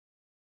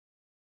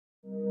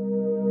It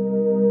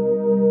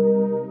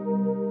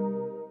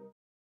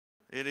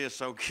is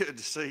so good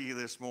to see you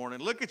this morning.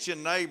 Look at your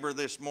neighbor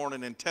this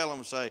morning and tell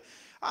them, say,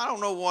 I don't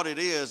know what it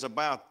is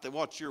about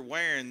what you're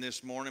wearing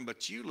this morning,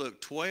 but you look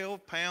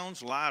 12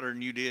 pounds lighter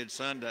than you did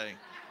Sunday.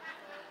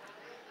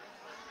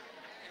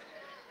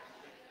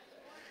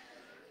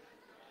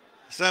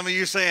 Some of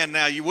you saying,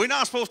 now, we're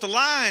not supposed to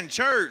lie in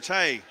church.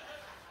 Hey,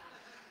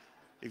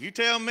 if you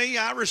tell me,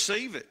 I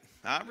receive it.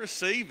 I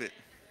receive it.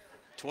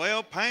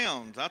 12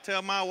 pounds. I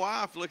tell my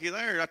wife, looky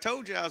there, I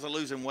told you I was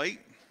losing weight.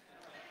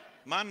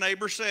 My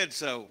neighbor said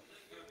so.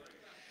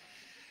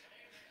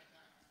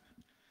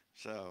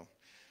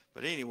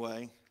 But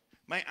anyway,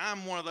 man,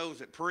 I'm one of those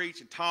that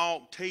preach and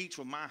talk, teach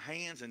with my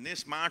hands, and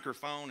this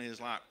microphone is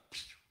like,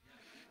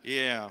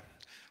 yeah.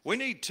 We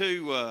need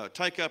to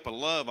take up a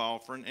love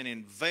offering and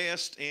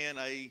invest in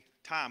a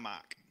tie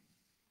mic.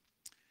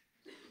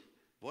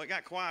 Boy, it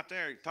got quiet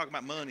there. Talking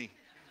about money.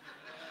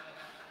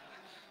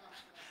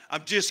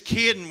 I'm just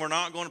kidding. We're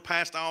not going to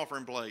pass the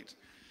offering plates.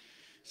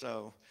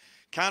 So,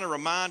 kind of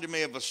reminded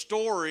me of a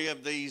story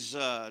of these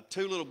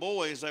two little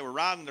boys. They were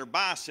riding their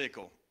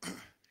bicycle.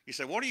 You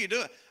say, what are you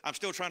doing? I'm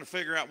still trying to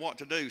figure out what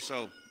to do,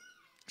 so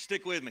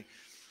stick with me.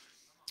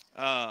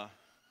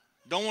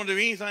 Don't want to do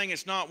anything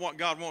it's not what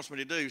God wants me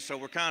to do, so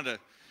we're kind of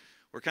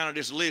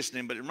just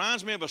listening. But it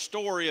reminds me of a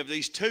story of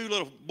these two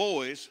little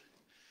boys.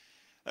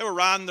 They were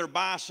riding their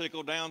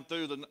bicycle down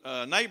through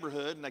the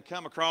neighborhood, and they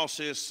come across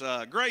this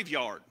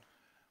graveyard.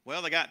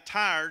 Well, they got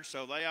tired,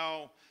 so they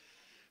all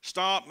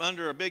stopped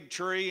under a big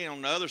tree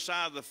on the other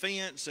side of the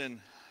fence and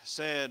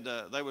said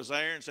they was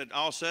there, and said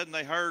all of a sudden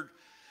they heard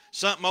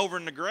something over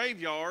in the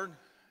graveyard,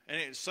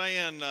 and it's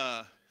saying,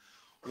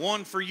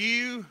 one for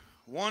you,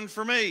 one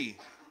for me.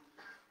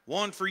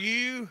 One for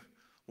you,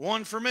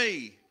 one for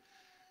me.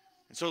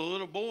 And so the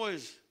little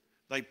boys,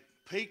 they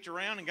peeked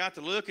around and got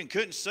to look and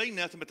couldn't see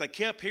nothing, but they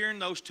kept hearing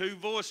those two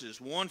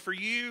voices, one for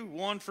you,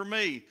 one for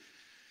me.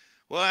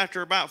 Well,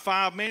 after about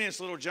 5 minutes,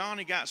 little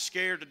Johnny got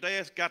scared to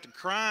death, got to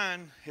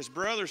crying. His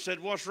brother said,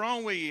 what's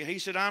wrong with you? He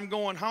said, I'm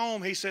going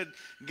home. He said,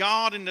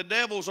 God and the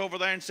devil's over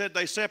there, and said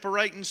they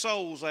separating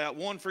souls out,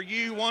 one for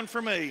you, one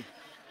for me.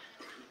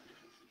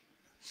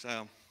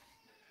 So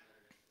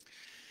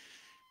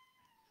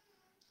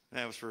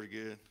that was pretty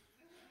good.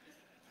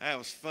 That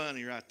was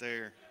funny right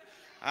there.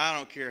 I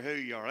don't care who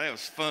you are. That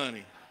was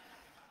funny.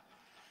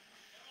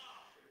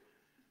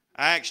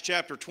 Acts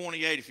chapter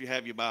 28, if you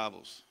have your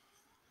Bibles.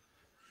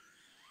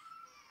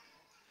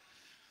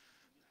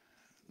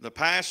 The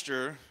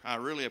pastor, I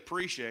really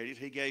appreciate it.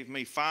 He gave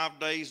me 5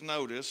 days'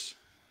 notice.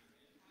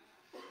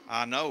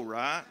 I know,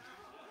 right?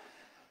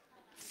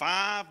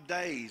 5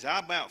 days. I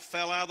about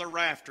fell out of the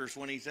rafters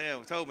when he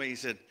told me. He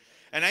said,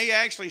 and he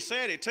actually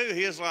said it too.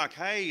 He was like,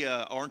 hey,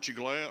 aren't you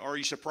glad? Are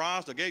you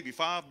surprised I gave you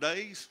 5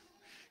 days?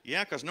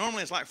 Yeah, because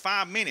normally it's like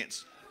 5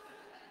 minutes.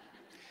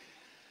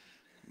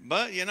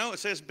 But, you know, it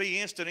says be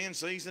instant in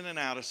season and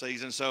out of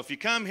season. So if you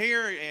come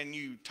here and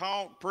you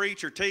talk,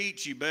 preach, or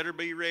teach, you better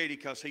be ready,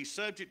 because he's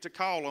subject to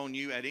call on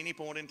you at any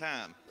point in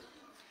time.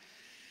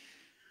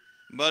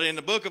 But in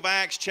the book of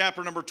Acts,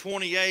 chapter number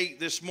 28,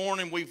 this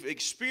morning, we've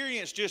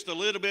experienced just a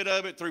little bit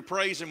of it through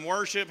praise and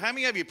worship. How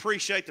many of you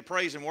appreciate the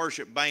praise and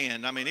worship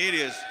band? I mean, it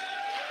is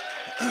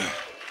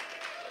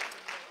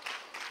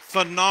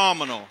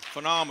phenomenal,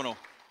 phenomenal.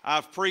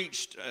 I've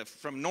preached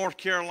from North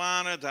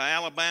Carolina to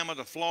Alabama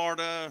to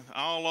Florida,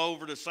 all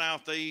over the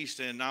Southeast,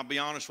 and I'll be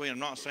honest with you, I'm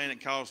not saying it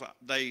because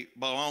they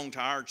belong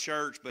to our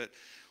church, but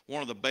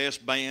one of the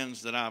best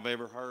bands that I've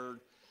ever heard.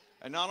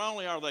 And not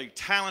only are they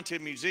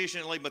talented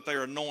musicianly, but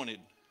they're anointed.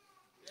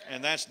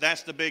 And that's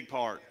the big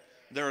part.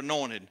 They're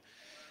anointed.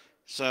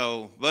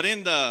 So, but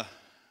in the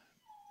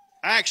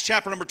Acts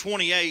chapter number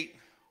 28,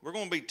 we're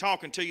going to be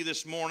talking to you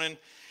this morning.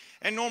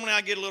 And normally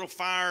I get a little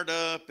fired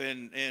up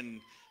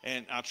and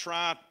I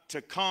try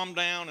to calm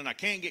down, and I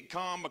can't get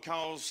calm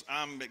because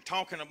I'm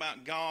talking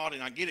about God,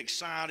 and I get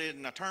excited,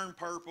 and I turn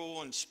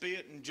purple and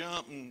spit and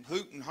jump and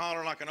hoot and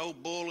holler like an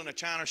old bull in a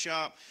china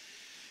shop.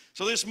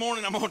 So this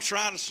morning I'm going to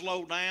try to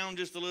slow down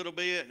just a little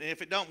bit, and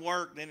if it don't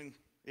work, then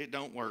it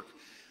don't work.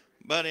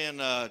 But in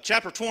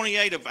chapter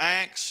 28 of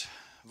Acts,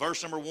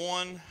 verse number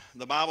 1,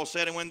 the Bible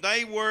said, and when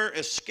they were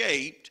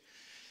escaped,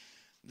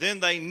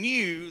 then they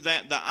knew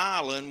that the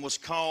island was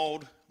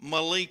called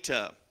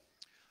Melita,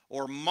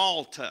 or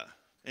Malta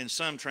in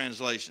some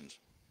translations.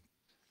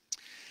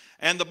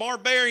 And the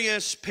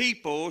barbarous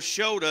people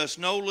showed us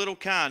no little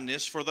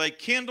kindness, for they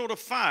kindled a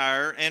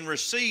fire and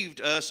received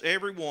us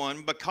every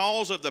one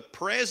because of the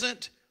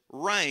present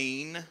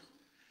rain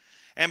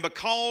and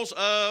because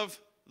of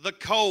the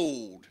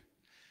cold.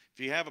 If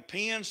you have a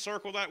pen,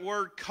 circle that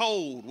word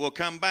cold. We'll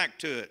come back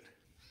to it.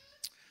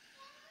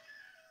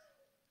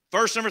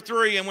 Verse number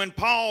 3, and when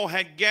Paul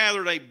had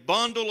gathered a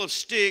bundle of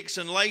sticks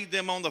and laid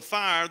them on the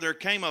fire, there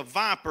came a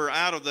viper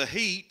out of the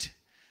heat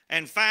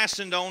and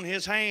fastened on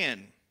his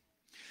hand.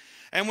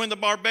 And when the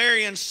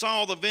barbarians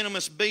saw the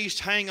venomous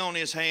beast hang on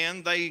his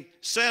hand, they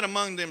said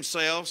among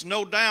themselves,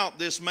 no doubt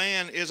this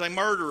man is a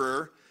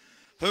murderer,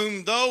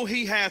 whom though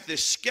he hath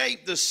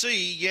escaped the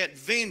sea, yet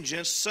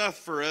vengeance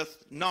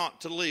suffereth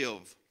not to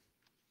live.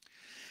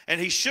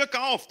 And he shook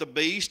off the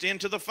beast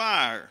into the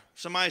fire.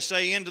 Somebody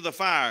say, into the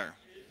fire.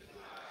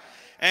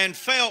 And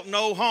felt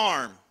no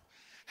harm.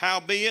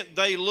 Howbeit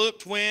they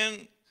looked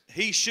when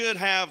he should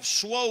have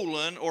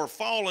swollen or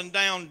fallen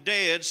down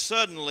dead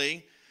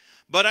suddenly.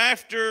 But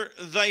after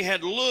they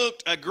had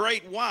looked a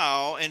great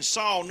while and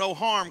saw no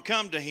harm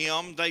come to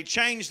him, they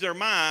changed their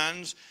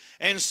minds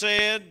and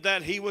said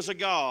that he was a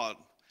god.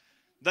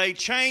 They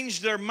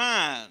changed their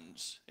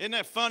minds. Isn't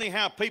that funny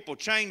how people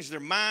change their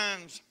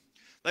minds?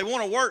 They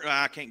want to work.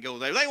 I can't go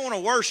there. They want to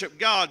worship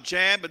God,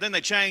 Chad, but then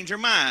they change their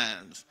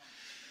minds.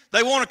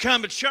 They want to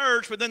come to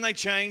church, but then they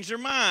change their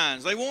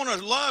minds. They want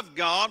to love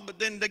God, but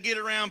then they get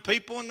around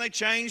people and they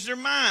change their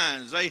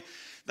minds.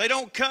 They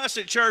don't cuss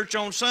at church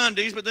on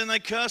Sundays, but then they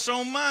cuss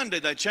on Monday.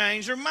 They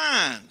change their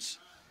minds.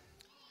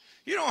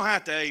 You don't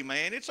have to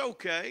amen. It's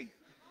okay.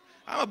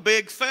 I'm a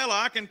big fella.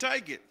 I can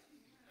take it.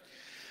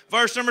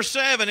 Verse number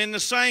 7, in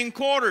the same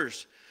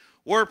quarters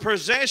were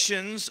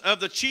possessions of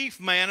the chief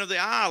man of the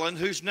island,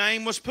 whose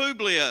name was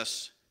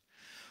Publius,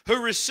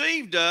 who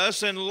received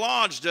us and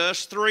lodged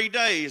us 3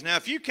 days. Now,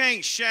 if you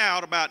can't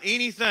shout about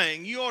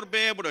anything, you ought to be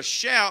able to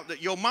shout that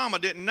your mama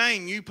didn't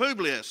name you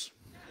Publius.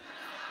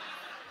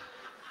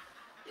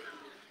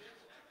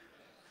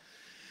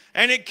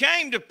 And it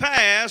came to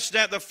pass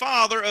that the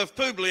father of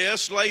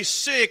Publius lay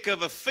sick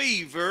of a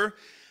fever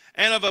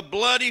and of a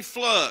bloody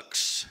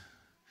flux,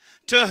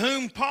 to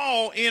whom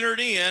Paul entered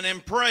in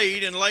and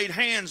prayed and laid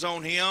hands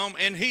on him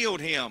and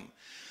healed him.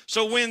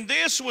 So when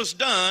this was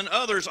done,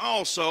 others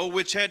also,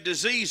 which had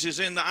diseases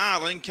in the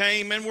island,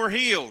 came and were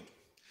healed.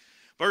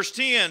 Verse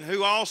 10,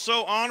 who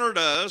also honored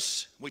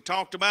us, we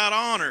talked about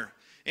honor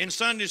in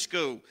Sunday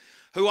school,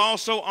 who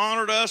also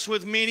honored us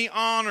with many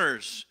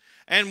honors.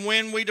 And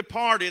when we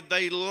departed,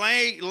 they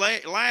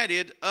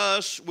laded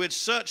us with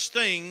such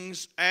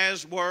things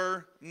as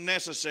were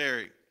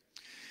necessary.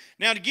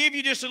 Now, to give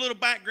you just a little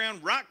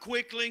background right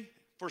quickly,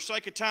 for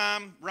sake of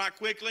time, right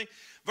quickly.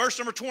 Verse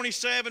number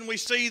 27, we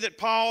see that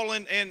Paul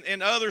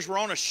and others were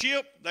on a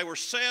ship. They were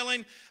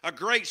sailing. A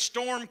great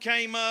storm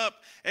came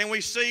up, and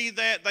we see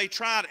that they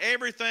tried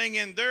everything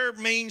in their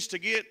means to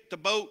get the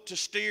boat to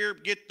steer,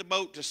 get the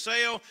boat to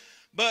sail.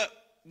 But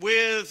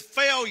with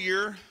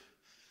failure,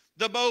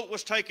 the boat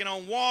was taking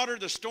on water,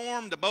 the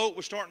storm, the boat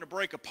was starting to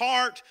break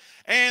apart,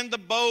 and the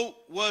boat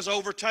was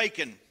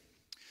overtaken.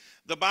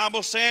 The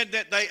Bible said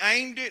that they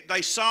aimed it,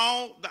 they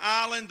saw the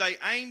island, they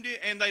aimed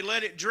it, and they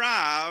let it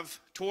drive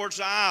towards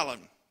the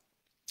island.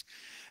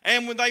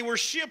 And when they were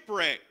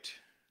shipwrecked,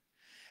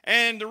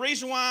 and the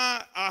reason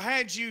why I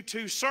had you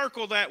to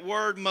circle that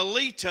word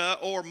Melita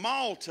or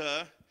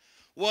Malta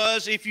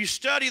was, if you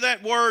study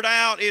that word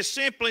out, it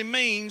simply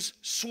means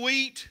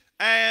sweet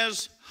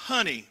as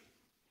honey.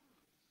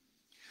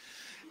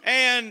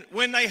 And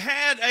when they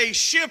had a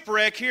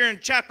shipwreck here in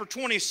chapter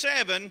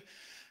 27,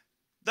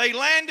 they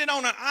landed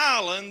on an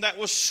island that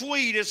was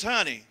sweet as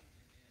honey.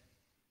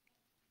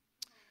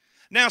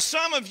 Now,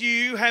 some of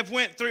you have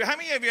went through, how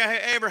many of you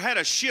have ever had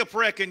a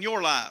shipwreck in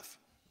your life?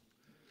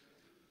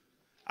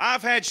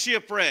 I've had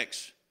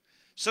shipwrecks.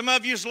 Some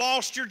of you's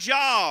lost your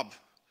job,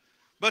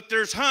 but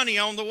there's honey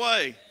on the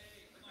way.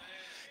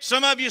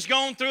 Some of you's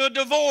gone through a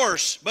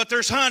divorce, but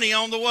there's honey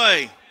on the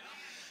way.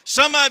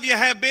 Some of you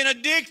have been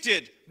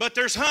addicted, but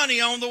there's honey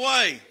on the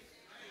way.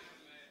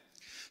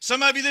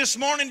 Some of you this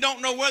morning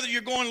don't know whether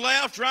you're going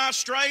left, right,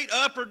 straight,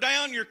 up, or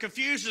down. You're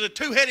confused as a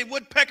two-headed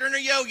woodpecker and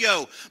a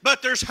yo-yo.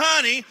 But there's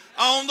honey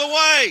on the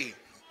way.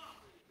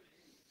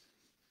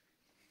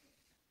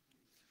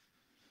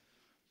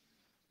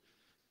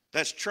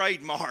 That's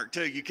trademark,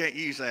 too. You can't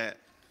use that.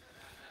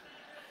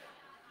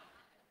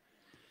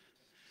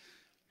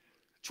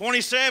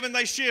 27,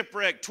 they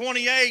shipwrecked.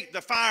 28,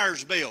 the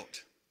fire's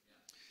built.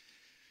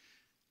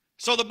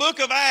 So the book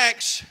of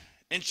Acts,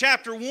 in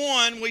chapter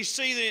 1, we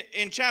see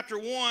that in chapter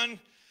 1,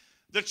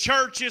 the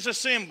church is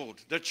assembled.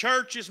 The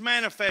church is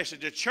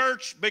manifested. The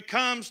church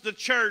becomes the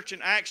church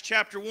in Acts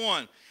chapter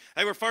 1.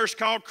 They were first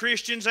called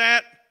Christians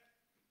at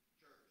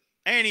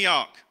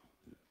Antioch.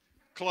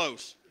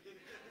 Close.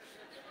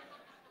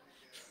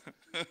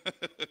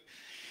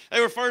 They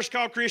were first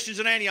called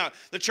Christians in Antioch.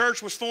 The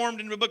church was formed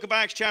in the book of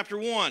Acts chapter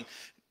 1.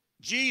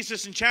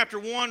 Jesus in chapter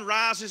 1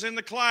 rises in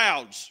the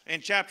clouds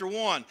in chapter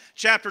 1.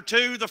 Chapter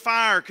 2, the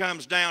fire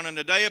comes down in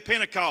the day of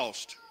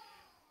Pentecost.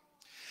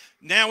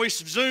 Now we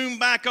zoom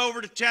back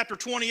over to chapter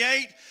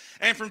 28,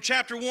 and from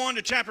chapter 1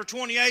 to chapter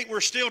 28,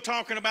 we're still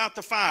talking about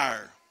the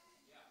fire.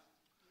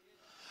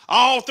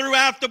 All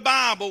throughout the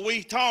Bible,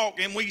 we talk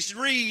and we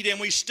read and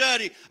we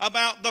study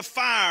about the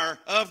fire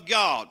of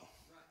God.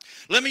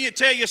 Let me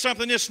tell you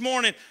something this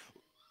morning.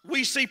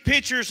 We see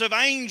pictures of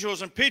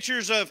angels and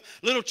pictures of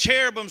little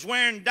cherubims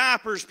wearing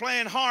diapers,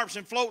 playing harps,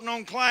 and floating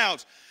on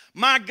clouds.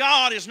 My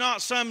God is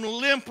not some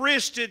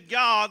limp-wristed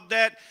God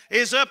that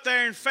is up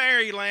there in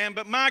fairyland,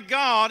 but my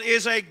God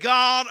is a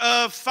God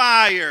of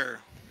fire.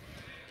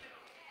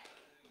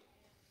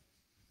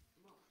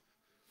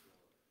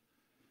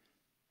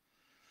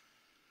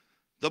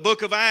 The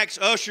book of Acts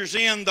ushers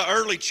in the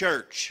early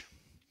church,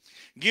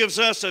 gives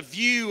us a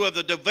view of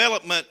the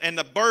development and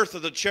the birth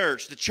of the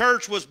church. The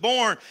church was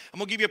born, I'm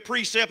going to give you a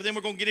precept, and then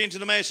we're going to get into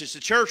the message.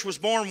 The church was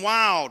born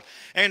wild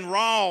and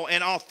raw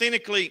and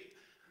authentically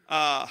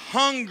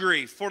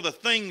hungry for the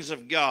things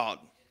of God.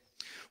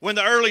 When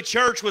the early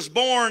church was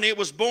born, it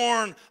was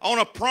born on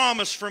a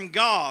promise from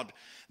God.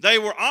 They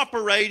were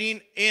operating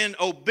in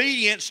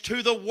obedience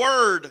to the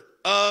word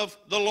of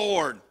the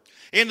Lord.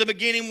 In the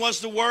beginning was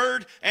the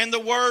Word, and the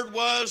Word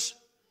was,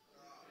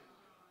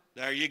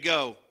 there you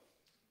go.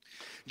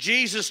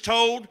 Jesus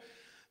told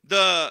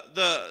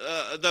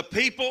the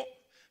people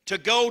to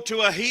go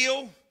to a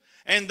hill,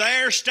 and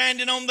there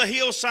standing on the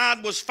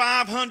hillside was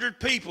 500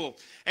 people.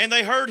 And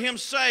they heard him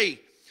say,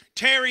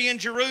 tarry in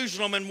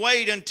Jerusalem and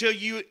wait until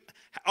you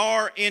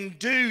are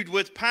endued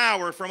with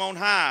power from on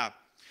high.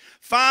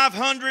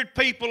 500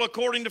 people,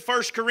 according to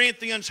 1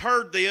 Corinthians,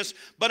 heard this,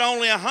 but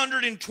only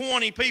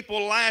 120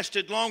 people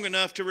lasted long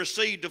enough to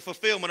receive the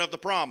fulfillment of the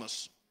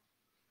promise.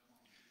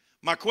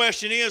 My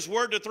question is,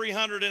 where did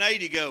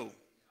 380 go?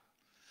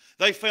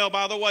 They fell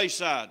by the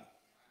wayside.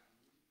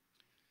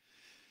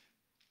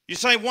 You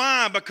say,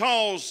 why?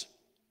 Because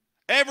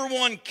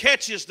everyone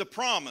catches the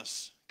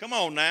promise. Come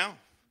on now.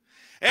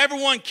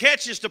 Everyone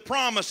catches the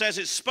promise as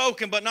it's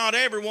spoken, but not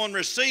everyone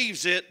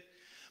receives it,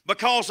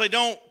 because they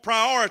don't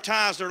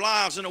prioritize their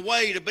lives in a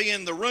way to be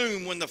in the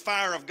room when the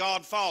fire of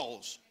God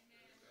falls.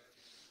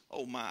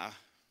 Oh my.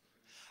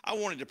 I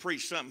wanted to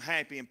preach something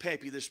happy and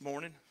peppy this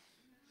morning.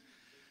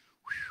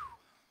 Whew.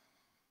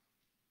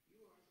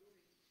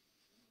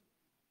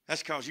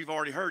 That's because you've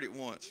already heard it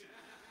once.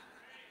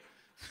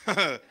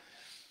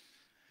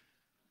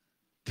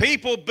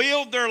 People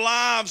build their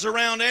lives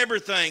around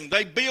everything.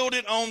 They build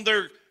it on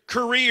their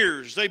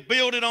careers. They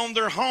build it on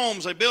their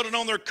homes. They build it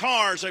on their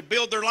cars. They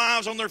build their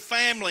lives on their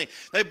family.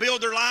 They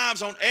build their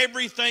lives on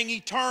everything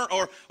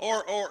eternal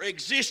or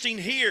existing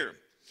here.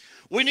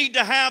 We need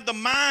to have the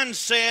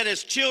mindset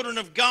as children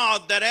of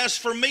God that as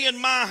for me and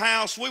my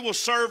house, we will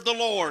serve the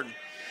Lord.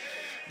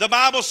 The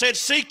Bible said,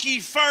 seek ye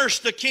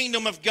first the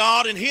kingdom of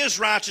God and his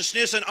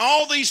righteousness, and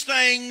all these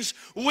things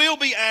will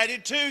be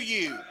added to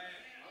you.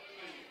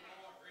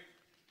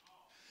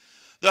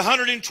 The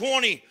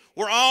 120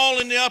 were all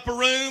in the upper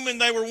room,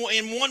 and they were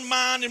in one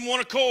mind and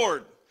one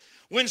accord.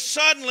 When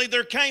suddenly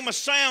there came a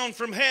sound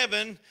from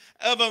heaven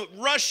of a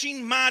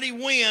rushing mighty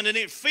wind, and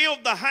it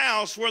filled the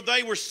house where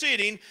they were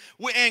sitting,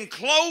 and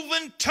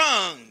cloven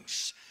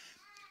tongues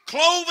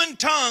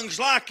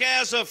like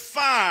as of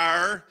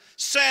fire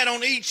sat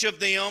on each of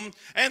them,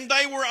 and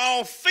they were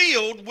all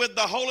filled with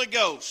the Holy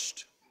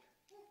Ghost.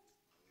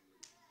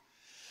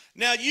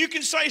 Now, you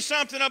can say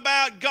something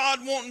about God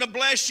wanting to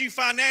bless you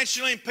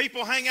financially, and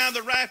people hang out of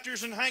the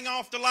rafters and hang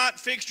off the light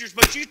fixtures,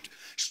 but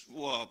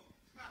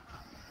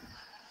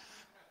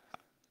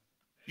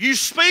you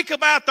speak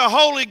about the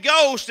Holy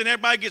Ghost and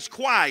everybody gets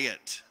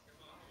quiet.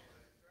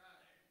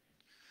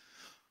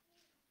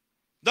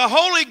 The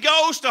Holy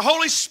Ghost, the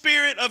Holy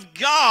Spirit of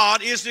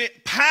God, is the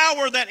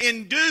power that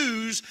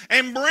endues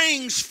and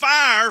brings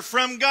fire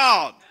from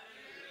God.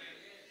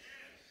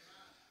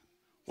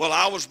 Well,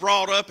 I was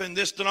brought up in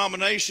this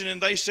denomination, and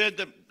they said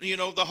that,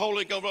 the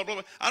Holy Ghost, blah, blah,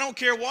 blah. I don't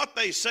care what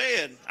they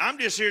said. I'm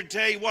just here to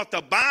tell you what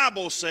the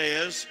Bible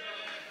says.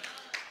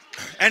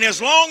 And as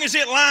long as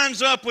it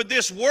lines up with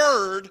this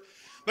word,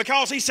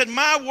 because he said,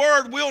 my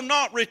word will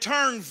not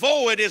return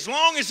void, as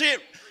long as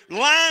it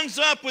lines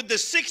up with the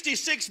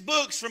 66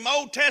 books from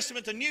Old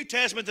Testament to New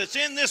Testament that's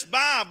in this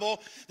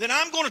Bible, then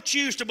I'm going to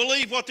choose to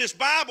believe what this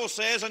Bible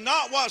says and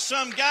not what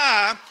some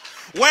guy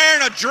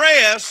wearing a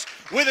dress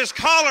with his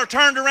collar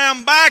turned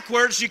around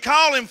backwards. You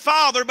call him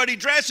father, but he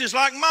dresses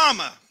like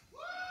mama.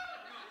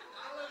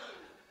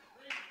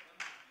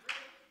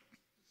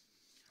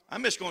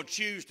 I'm just going to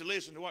choose to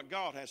listen to what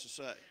God has to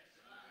say.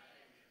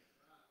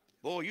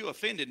 Boy, you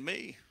offended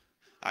me.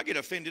 I get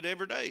offended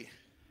every day.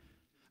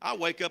 I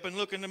wake up and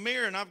look in the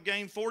mirror and I've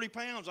gained 40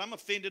 pounds. I'm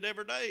offended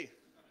every day.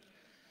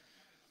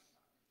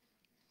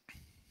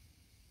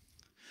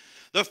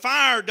 The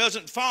fire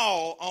doesn't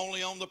fall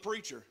only on the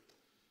preacher.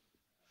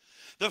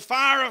 The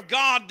fire of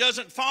God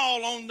doesn't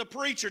fall on the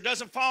preacher,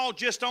 doesn't fall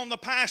just on the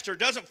pastor,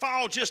 doesn't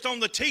fall just on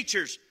the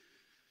teachers.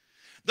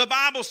 The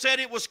Bible said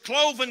it was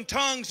cloven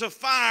tongues of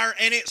fire,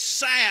 and it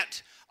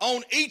sat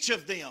on each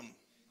of them.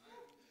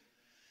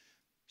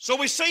 So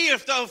we see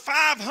if the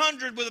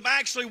 500 would have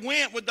actually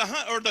went with the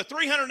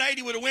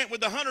 380 would have went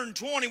with the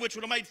 120, which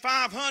would have made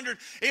 500.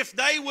 If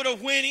they would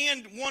have went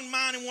in one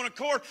mind and one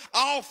accord,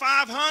 all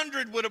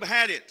 500 would have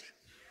had it.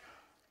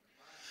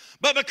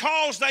 But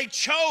because they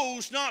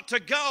chose not to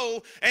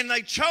go, and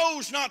they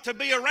chose not to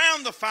be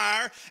around the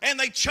fire, and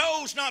they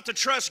chose not to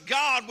trust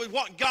God with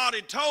what God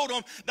had told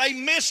them, they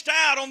missed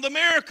out on the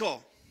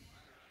miracle.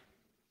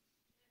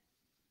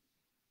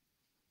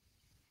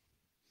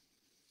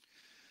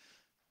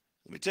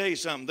 Let me tell you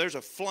something. There's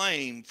a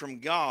flame from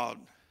God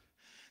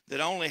that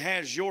only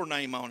has your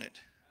name on it.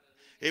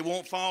 It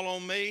won't fall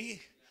on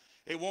me.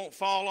 It won't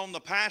fall on the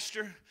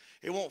pastor.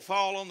 It won't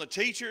fall on the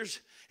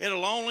teachers.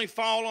 It'll only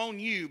fall on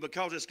you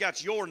because it's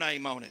got your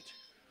name on it.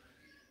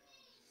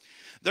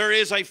 There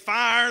is a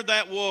fire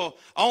that will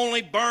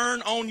only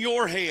burn on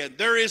your head.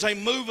 There is a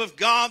move of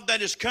God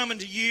that is coming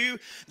to you.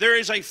 There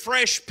is a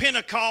fresh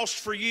Pentecost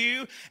for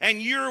you,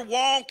 and your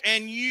walk,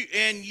 and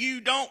you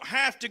don't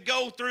have to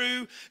go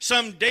through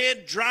some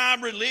dead, dry,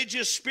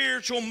 religious,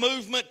 spiritual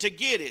movement to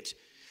get it.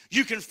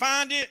 You can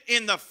find it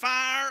in the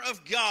fire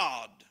of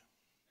God.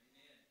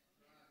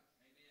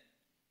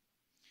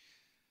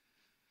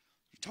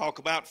 You talk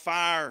about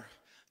fire,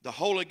 the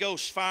Holy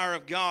Ghost fire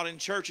of God in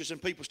churches, and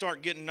people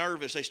start getting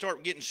nervous. They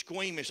start getting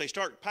squeamish. They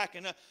start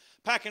packing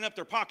up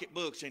their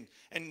pocketbooks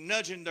and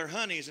nudging their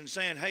honeys and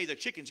saying, hey, the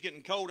chicken's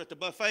getting cold at the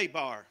buffet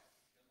bar.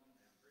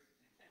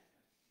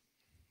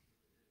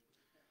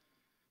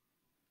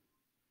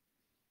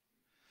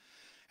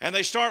 And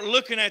they start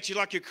looking at you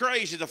like you're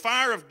crazy. The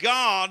fire of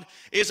God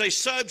is a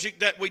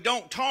subject that we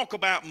don't talk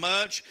about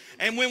much.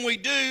 And when we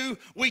do,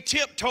 we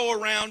tiptoe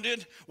around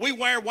it. We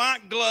wear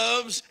white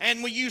gloves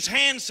and we use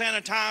hand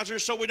sanitizer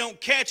so we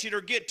don't catch it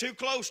or get too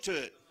close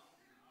to it.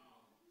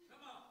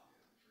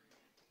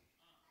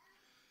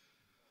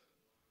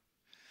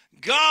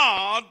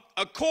 God,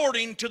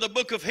 according to the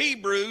book of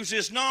Hebrews,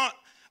 is not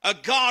a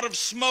God of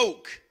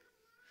smoke.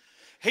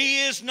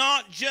 He is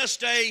not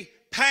just a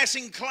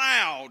passing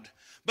cloud,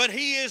 but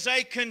he is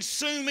a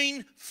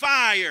consuming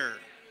fire.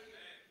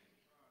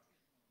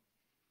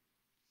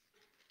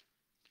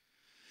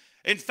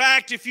 In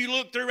fact, if you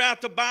look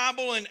throughout the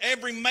Bible, in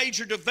every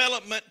major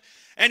development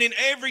and in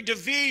every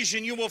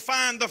division, you will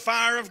find the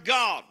fire of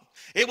God.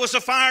 It was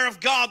the fire of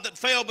God that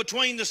fell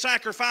between the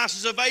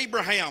sacrifices of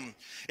Abraham.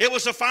 It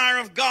was the fire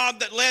of God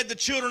that led the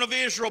children of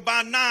Israel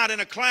by night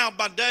and a cloud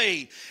by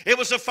day. It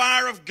was the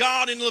fire of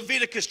God in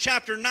Leviticus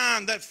chapter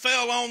 9 that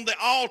fell on the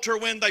altar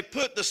when they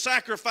put the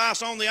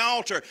sacrifice on the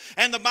altar.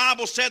 And the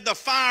Bible said the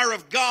fire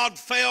of God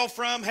fell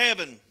from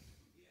heaven.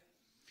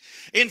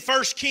 In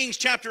 1 Kings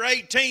chapter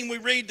 18, we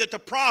read that the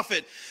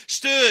prophet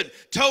stood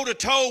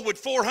toe-to-toe with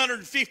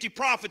 450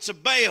 prophets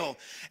of Baal,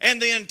 and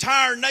the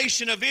entire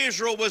nation of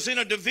Israel was in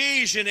a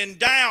division and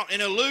doubt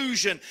and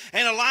illusion.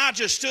 And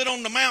Elijah stood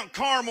on the Mount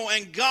Carmel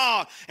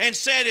and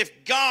said,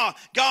 if Baal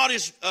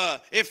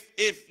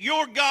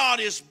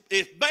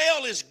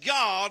is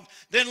God,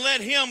 then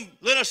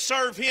let us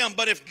serve him.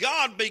 But if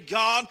God be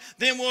God,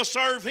 then we'll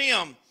serve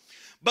him.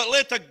 But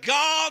let the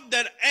God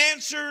that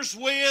answers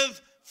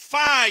with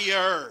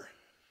fire,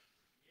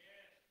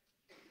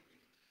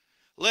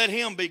 let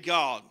him be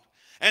God.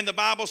 And the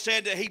Bible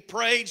said that he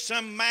prayed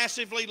some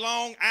massively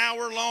long,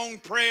 hour-long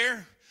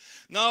prayer.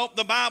 No,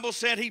 the Bible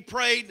said he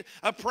prayed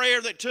a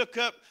prayer that took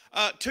up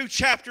 2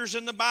 chapters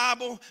in the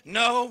Bible.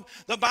 No,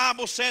 the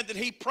Bible said that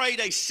he prayed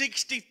a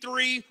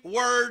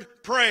 63-word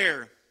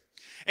prayer.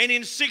 And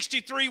in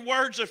 63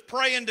 words of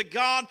praying to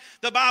God,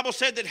 the Bible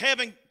said that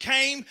heaven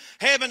came,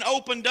 heaven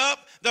opened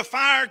up, the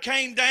fire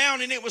came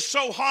down, and it was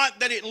so hot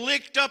that it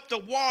licked up the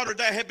water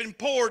that had been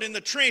poured in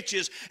the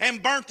trenches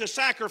and burnt the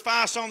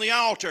sacrifice on the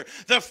altar.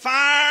 The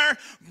fire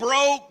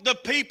broke the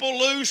people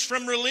loose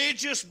from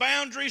religious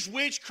boundaries,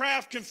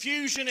 witchcraft,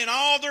 confusion, and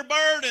all their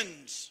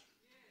burdens.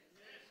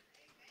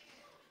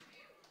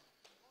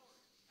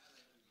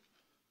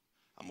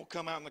 I'm going to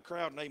come out in the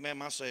crowd and amen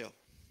myself.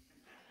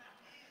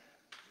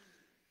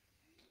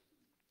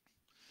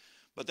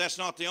 But that's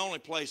not the only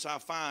place I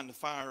find the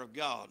fire of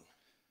God.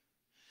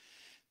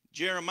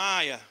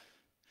 Jeremiah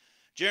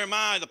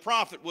the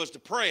prophet was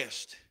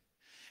depressed,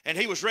 and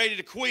he was ready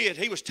to quit.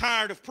 He was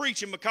tired of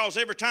preaching because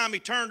every time he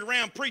turned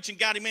around, preaching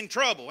got him in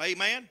trouble.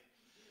 Amen?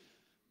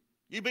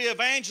 You be an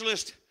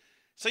evangelist.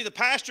 See, the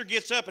pastor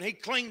gets up and he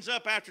cleans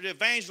up after the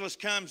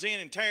evangelist comes in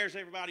and tears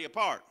everybody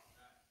apart.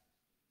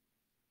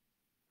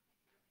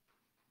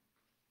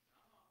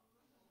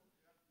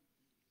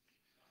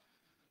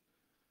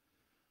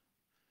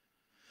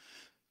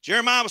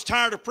 Jeremiah was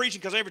tired of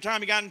preaching because every time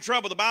he got in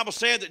trouble, the Bible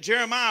said that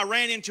Jeremiah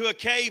ran into a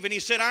cave and he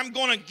said, I'm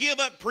going to give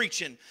up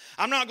preaching.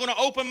 I'm not going to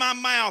open my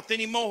mouth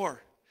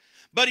anymore.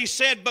 But he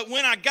said, but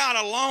when I got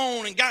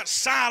alone and got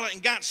silent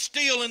and got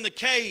still in the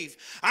cave,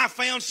 I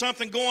found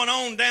something going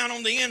on down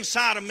on the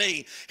inside of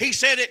me. He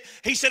said,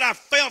 I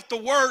felt the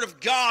word of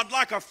God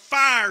like a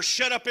fire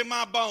shut up in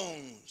my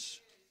bones.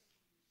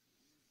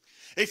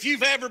 If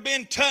you've ever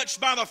been touched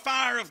by the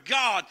fire of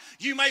God,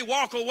 you may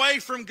walk away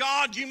from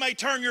God. You may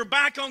turn your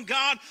back on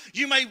God.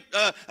 You may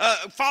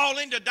fall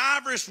into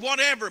diverse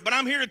whatever. But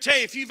I'm here to tell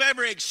you, if you've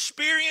ever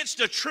experienced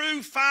a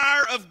true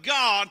fire of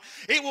God,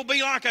 it will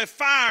be like a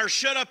fire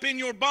shut up in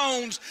your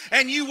bones,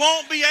 and you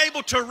won't be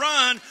able to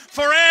run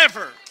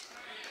forever.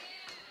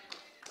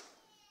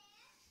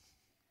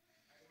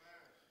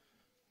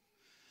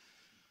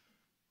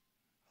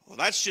 Well,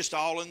 that's just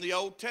all in the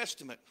Old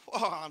Testament.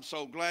 Well, I'm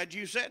so glad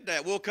you said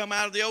that. We'll come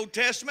out of the Old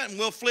Testament and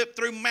we'll flip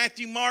through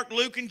Matthew, Mark,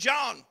 Luke, and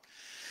John.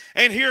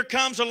 And here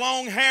comes a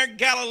long-haired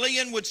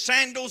Galilean with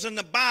sandals, and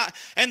the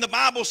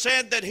Bible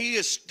said that he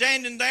is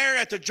standing there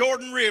at the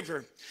Jordan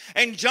River.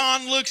 And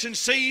John looks and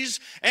sees,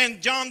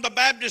 and John the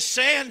Baptist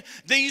said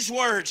these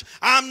words,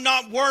 I'm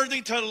not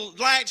worthy to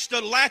latch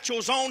the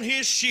latchels on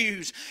his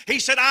shoes. He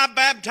said, I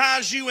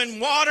baptize you in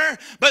water,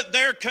 but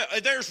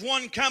there's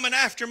one coming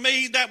after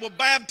me that will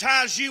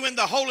baptize you in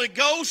the Holy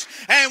Ghost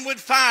and with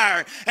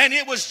fire. And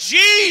it was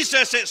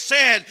Jesus that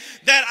said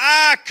that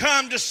I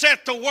come to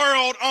set the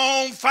world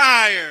on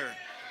fire.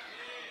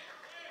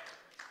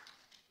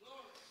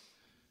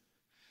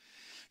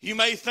 You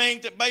may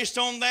think that based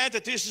on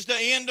that this is the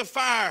end of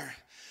fire.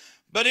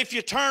 But if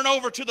you turn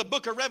over to the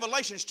book of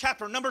Revelations,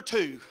 chapter number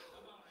 2.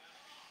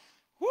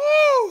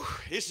 Woo!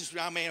 This is,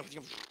 I mean,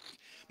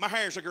 my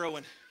hairs are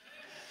growing.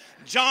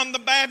 John the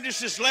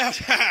Baptist is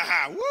left,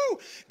 woo!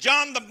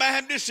 John the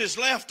Baptist is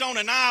left on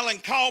an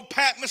island called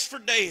Patmos for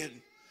dead.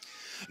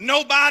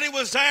 Nobody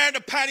was there to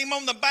pat him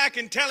on the back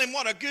and tell him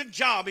what a good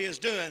job he is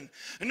doing.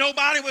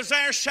 Nobody was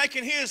there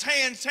shaking his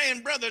hand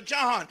saying, Brother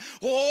John,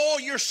 oh,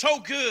 you're so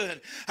good.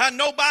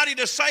 Nobody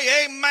to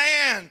say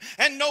amen.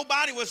 And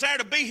nobody was there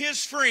to be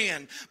his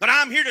friend. But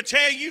I'm here to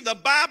tell you, the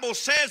Bible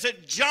says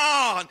that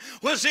John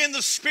was in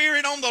the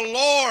Spirit on the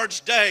Lord's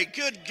day.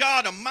 Good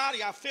God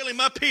Almighty, I feel him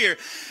up here.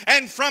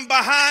 And from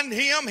behind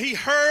him, he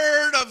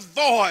heard a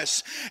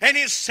voice. And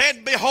it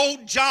said,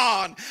 Behold,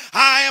 John,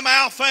 I am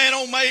Alpha and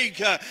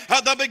Omega,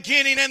 the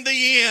beginning and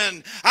the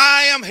end.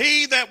 I am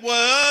he that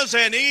was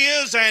and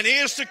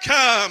is to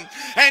come.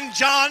 And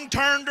John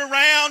turned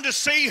around to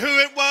see who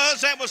it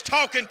was that was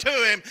talking to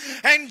him.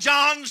 And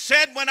John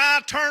said, when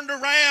I turned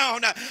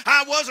around,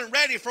 I wasn't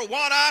ready for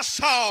what I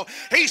saw.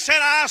 He said,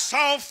 I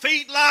saw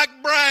feet like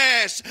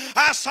brass.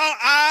 I saw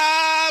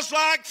eyes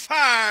like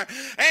fire.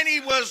 And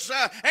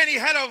he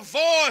had a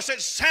voice that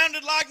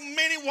sounded like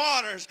many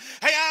waters.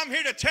 Hey, I'm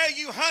here to tell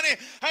you, honey,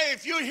 hey,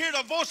 if you hear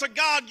the voice of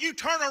God, you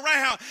turn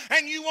around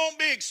and you won't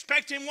be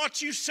expecting what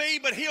you see,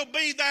 but he'll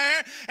be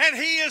there, and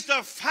he is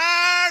the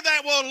fire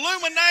that will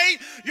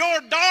illuminate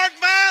your dark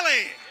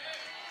valley.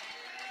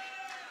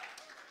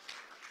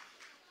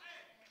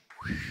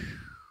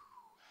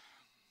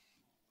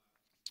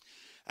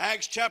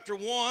 Acts chapter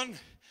 1,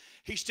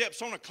 he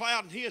steps on a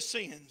cloud and he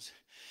ascends.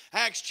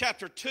 Acts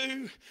chapter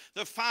 2,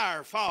 the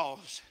fire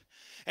falls.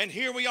 And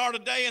here we are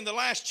today in the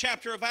last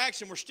chapter of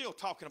Acts, and we're still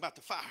talking about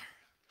the fire.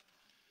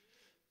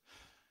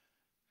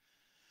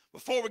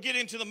 Before we get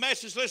into the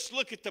message, let's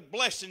look at the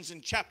blessings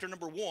in chapter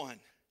number 1.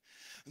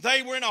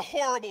 They were in a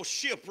horrible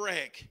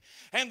shipwreck,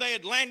 and they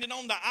had landed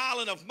on the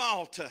island of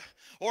Malta,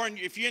 or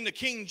if you're in the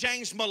King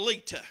James,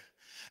 Melita.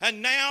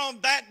 And now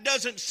that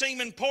doesn't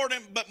seem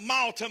important, but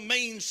Malta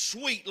means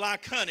sweet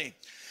like honey.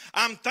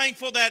 I'm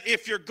thankful that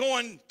if you're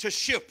going to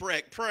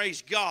shipwreck,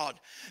 praise God,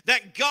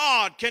 that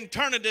God can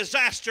turn a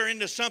disaster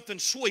into something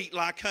sweet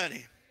like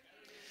honey.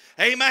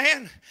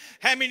 Amen.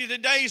 How many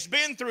today's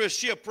been through a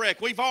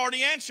shipwreck? We've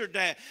already answered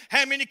that.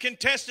 How many can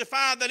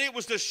testify that it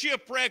was the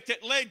shipwreck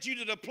that led you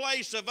to the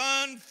place of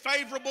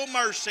unfavorable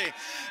mercy?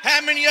 How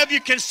many of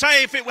you can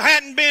say, if it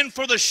hadn't been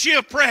for the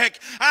shipwreck,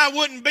 I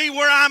wouldn't be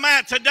where I'm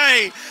at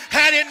today?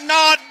 Had it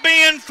not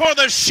been for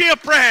the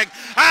shipwreck,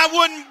 I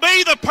wouldn't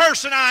be the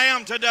person I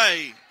am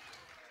today.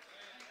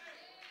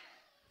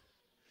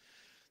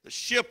 The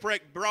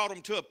shipwreck brought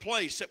them to a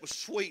place that was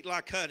sweet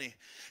like honey.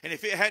 And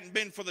if it hadn't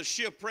been for the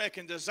shipwreck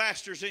and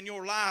disasters in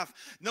your life,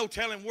 no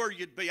telling where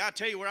you'd be. I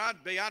tell you where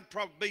I'd be. I'd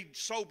probably be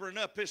sobering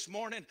up this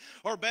morning.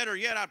 Or better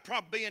yet, I'd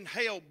probably be in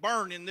hell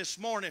burning this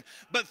morning.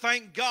 But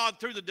thank God,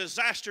 through the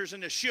disasters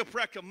and the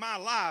shipwreck of my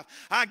life,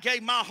 I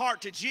gave my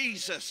heart to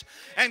Jesus.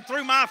 And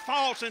through my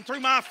faults and through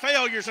my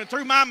failures and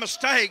through my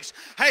mistakes,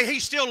 hey, he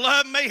still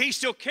loved me. He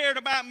still cared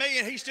about me.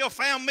 And he still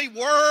found me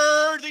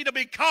worthy to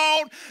be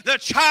called the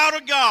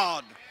child of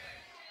God.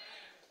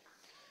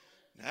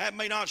 That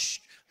may not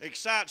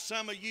excite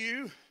some of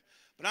you,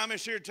 but I'm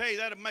just here to tell you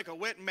that'll make a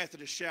wet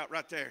Methodist shout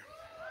right there.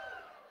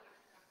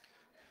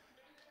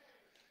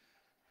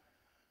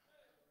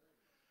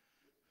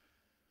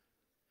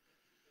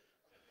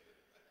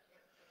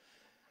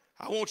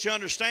 I want you to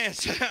understand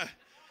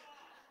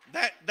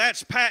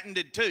that's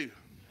patented too.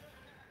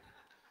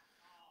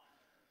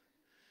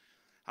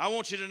 I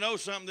want you to know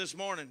something this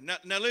morning.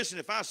 Now listen,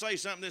 if I say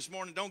something this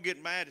morning, don't get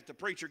mad at the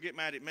preacher, get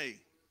mad at me.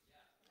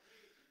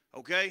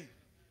 Okay?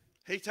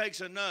 He takes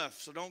enough,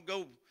 so don't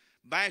go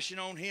bashing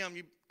on him.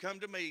 You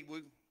come to me.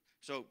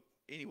 So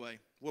anyway,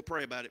 we'll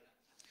pray about it.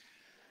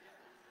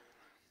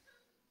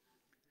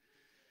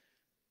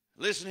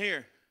 Listen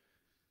here.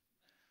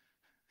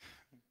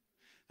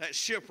 That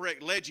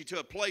shipwreck led you to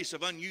a place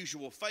of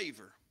unusual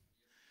favor.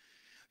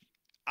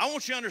 I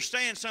want you to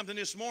understand something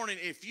this morning.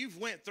 If you've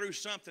went through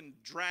something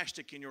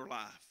drastic in your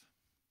life,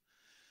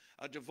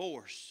 a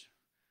divorce,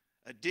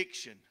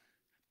 addiction,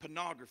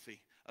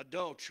 pornography,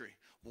 adultery,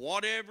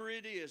 whatever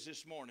it is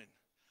this morning,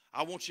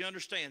 I want you to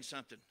understand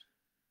something.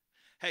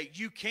 Hey,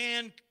 you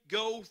can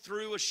go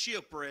through a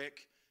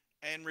shipwreck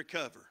and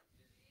recover.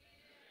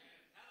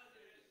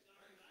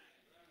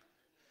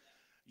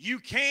 You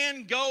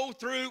can go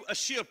through a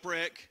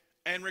shipwreck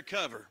and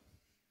recover.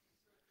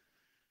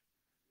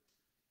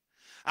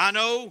 I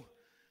know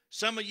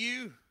some of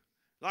you,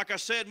 like I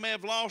said, may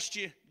have lost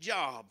your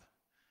job.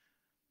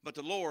 but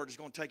the Lord is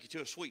going to take you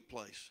to a sweet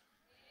place.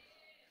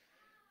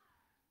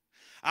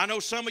 I know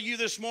some of you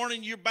this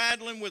morning, you're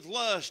battling with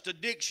lust,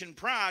 addiction,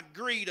 pride,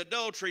 greed,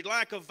 adultery,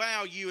 lack of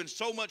value, and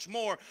so much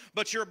more,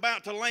 but you're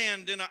about to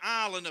land in an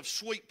island of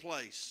sweet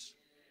place.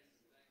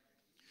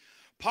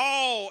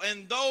 Paul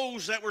and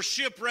those that were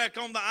shipwrecked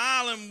on the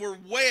island were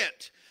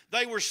wet.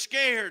 They were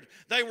scared.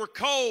 They were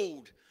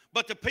cold.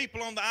 But the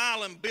people on the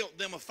island built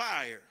them a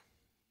fire.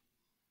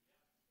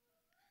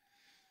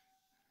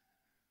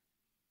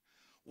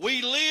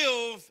 We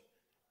live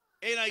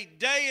in a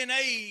day and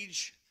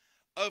age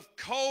of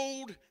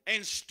cold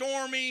and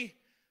stormy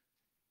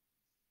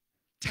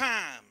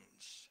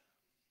times.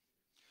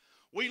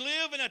 We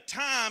live in a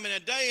time, in a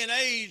day and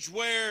age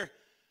where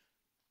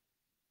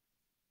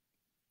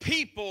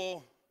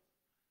people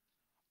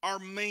are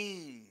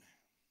mean.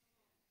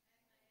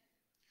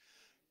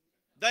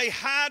 They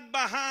hide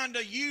behind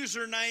a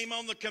username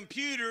on the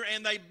computer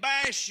and they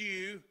bash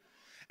you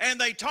and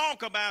they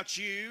talk about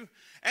you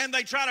and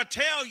they try to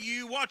tell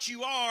you what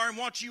you are and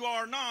what you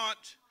are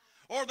not.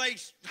 Or they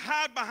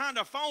hide behind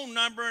a phone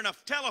number and a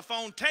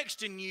telephone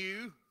texting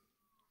you.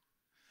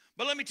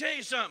 But let me tell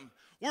you something.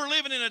 We're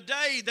living in a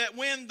day that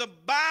when the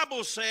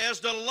Bible says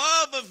the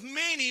love of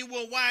many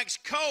will wax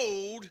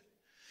cold,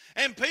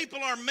 and people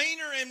are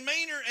meaner and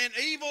meaner and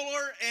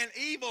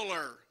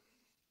eviler.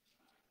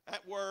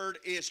 That word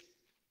is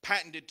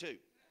patented too.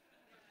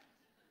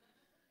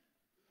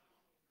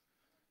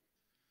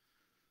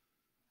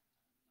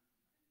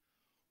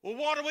 Well,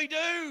 what do we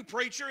do,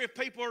 preacher, if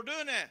people are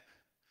doing that?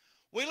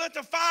 We let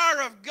the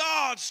fire of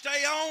God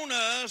stay on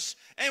us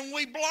and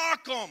we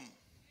block them.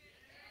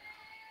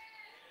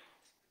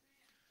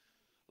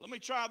 Let me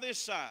try this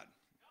side.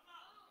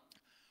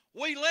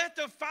 We let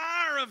the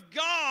fire of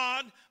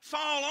God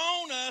fall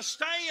on us,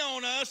 stay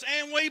on us,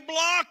 and we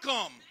block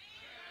them.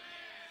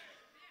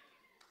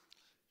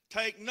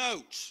 Take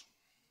notes.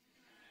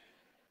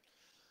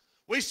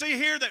 We see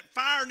here that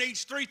fire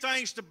needs three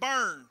things to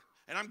burn.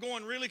 And I'm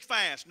going really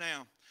fast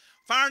now.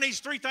 Fire needs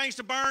three things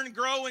to burn,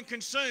 grow, and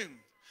consume.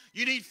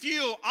 You need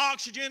fuel,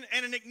 oxygen,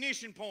 and an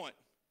ignition point.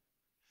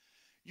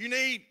 You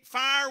need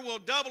fire will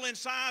double in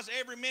size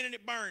every minute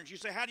it burns. You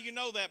say, how do you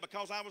know that?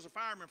 Because I was a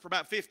fireman for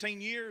about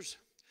 15 years.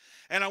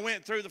 And I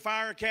went through the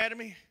fire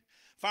academy,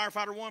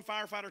 firefighter 1,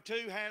 firefighter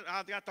 2.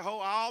 I got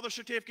all the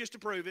certificates to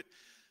prove it.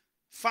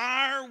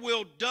 Fire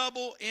will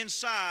double in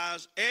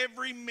size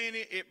every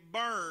minute it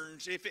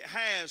burns if it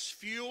has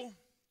fuel,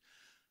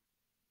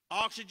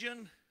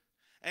 oxygen,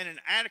 and an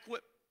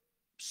adequate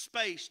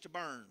space to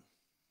burn.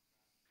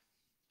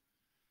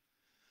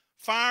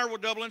 Fire will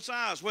double in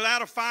size.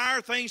 Without a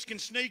fire, things can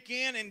sneak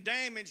in and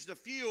damage the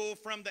fuel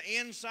from the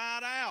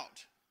inside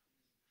out.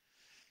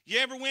 You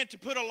ever went to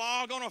put a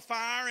log on a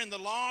fire and the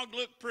log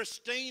looked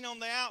pristine on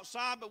the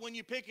outside, but when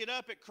you pick it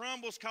up, it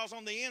crumbles because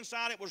on the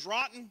inside it was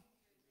rotten?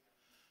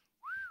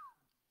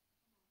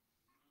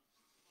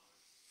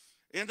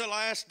 In the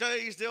last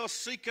days, they'll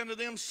seek unto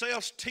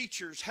themselves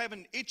teachers,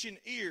 having itching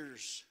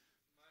ears,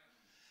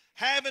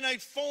 having a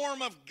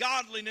form of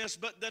godliness,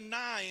 but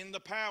denying the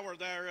power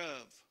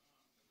thereof.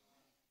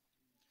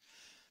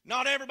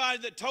 Not everybody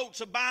that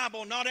totes a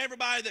Bible, not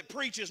everybody that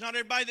preaches, not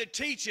everybody that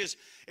teaches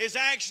is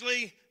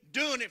actually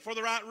doing it for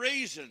the right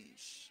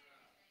reasons.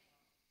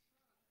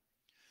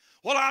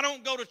 Well, I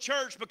don't go to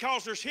church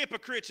because there's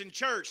hypocrites in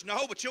church.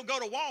 No, but you'll go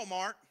to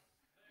Walmart.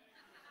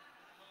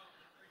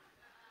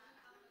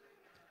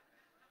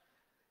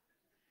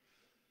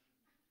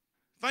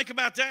 Think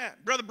about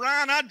that. Brother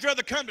Brian, I'd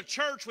rather come to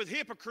church with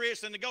hypocrites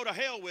than to go to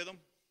hell with them.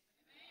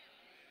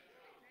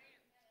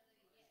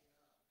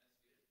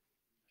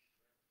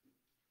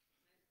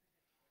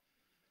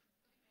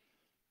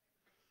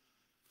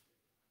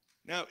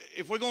 Now,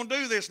 if we're going to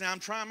do this now, I'm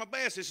trying my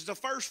best. This is a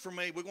first for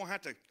me. We're going to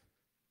have to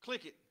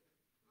click it.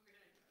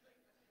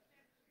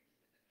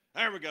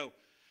 There we go.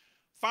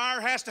 Fire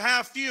has to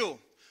have fuel.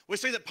 We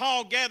see that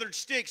Paul gathered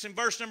sticks in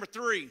verse number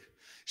 3.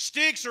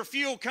 Sticks or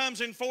fuel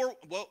comes in four.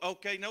 Well,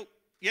 okay, nope.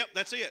 Yep,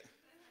 that's it.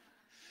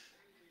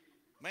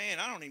 Man,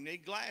 I don't even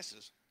need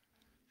glasses.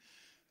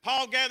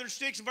 Paul gathered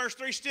sticks in verse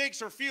 3.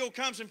 Sticks or fuel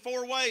comes in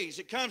 4 ways.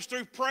 It comes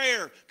through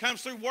prayer,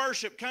 comes through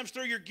worship, comes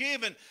through your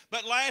giving.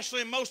 But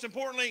lastly and most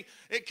importantly,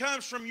 it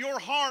comes from your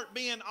heart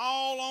being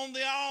all on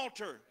the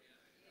altar.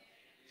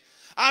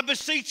 I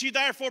beseech you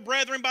therefore,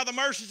 brethren, by the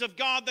mercies of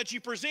God, that you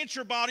present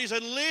your bodies a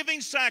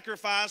living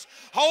sacrifice,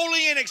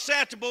 holy and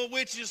acceptable,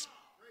 which is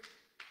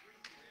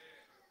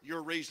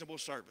your reasonable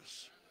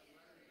service.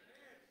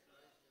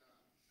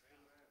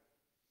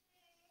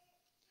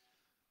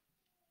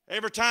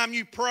 Every time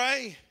you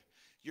pray,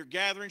 you're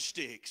gathering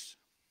sticks.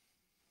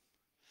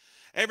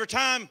 Every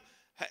time,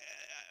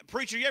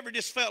 preacher, you ever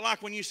just felt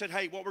like when you said,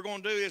 hey, what we're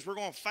going to do is we're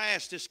going to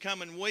fast this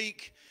coming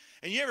week,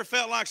 and you ever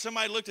felt like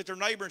somebody looked at their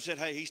neighbor and said,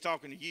 hey, he's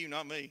talking to you,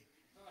 not me?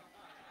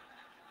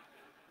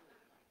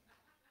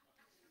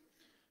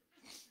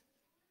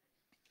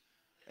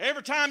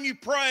 Every time you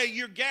pray,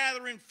 you're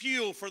gathering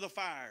fuel for the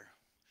fire.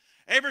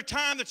 Every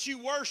time that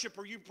you worship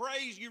or you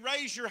praise, you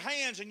raise your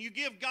hands and you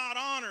give God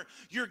honor,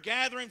 you're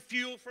gathering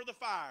fuel for the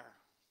fire.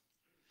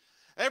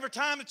 Every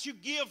time that you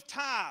give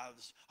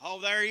tithes,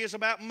 oh, there he is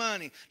about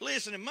money.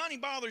 Listen, if money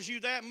bothers you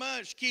that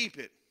much, keep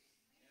it.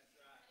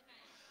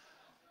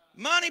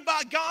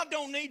 God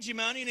don't need your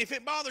money, and if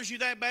it bothers you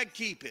that bad,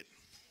 keep it.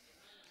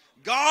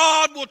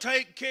 God will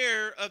take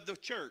care of the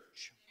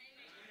church.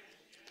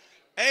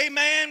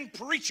 Amen,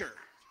 preacher.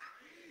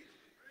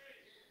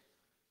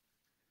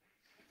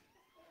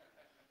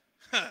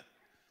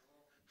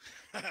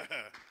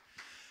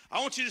 I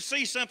want you to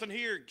see something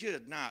here.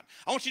 Good night.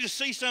 I want you to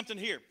see something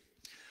here.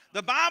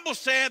 The Bible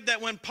said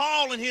that when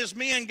Paul and his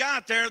men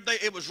got there,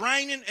 it was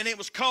raining and it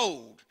was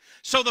cold.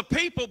 So the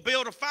people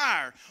built a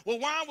fire. Well,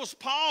 why was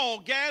Paul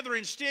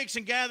gathering sticks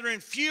and gathering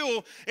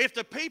fuel if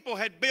the people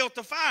had built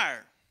the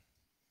fire?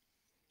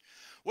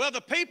 Well, the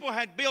people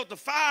had built the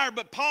fire,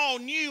 but Paul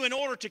knew in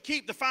order to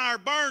keep the fire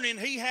burning,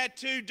 he had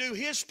to do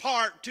his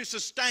part to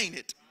sustain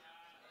it.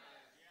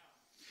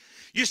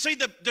 You see,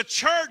 the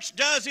church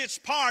does its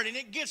part, and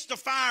it gets the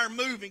fire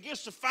moving,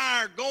 gets the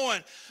fire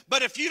going.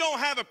 But if you don't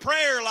have a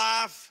prayer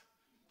life,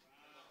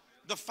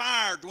 the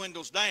fire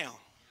dwindles down.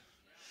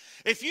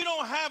 If you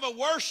don't have a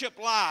worship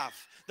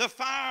life, the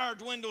fire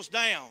dwindles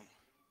down.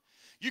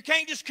 You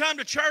can't just come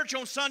to church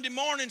on Sunday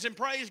mornings and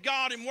praise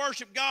God and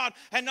worship God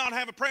and not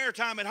have a prayer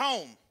time at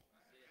home.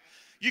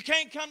 You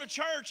can't come to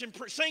church and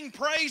sing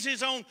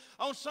praises on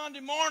Sunday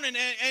morning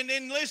and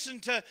then listen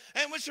to,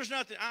 and which there's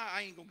nothing,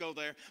 I ain't going to go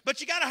there. But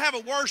you got to have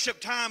a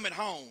worship time at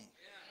home.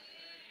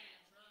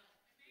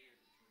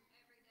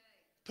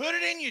 Put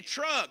it in your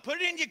truck. Put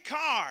it in your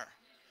car.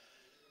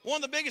 One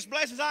of the biggest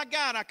blessings I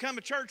got, I come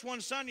to church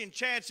one Sunday and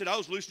Chad said, I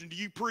was listening to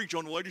you preach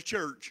on the way to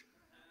church.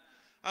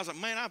 I was like,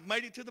 man, I've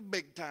made it to the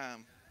big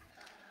time.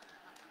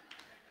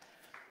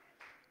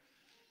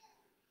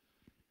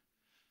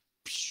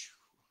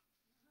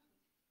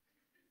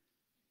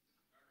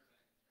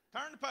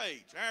 Turn the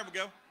page. There we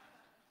go.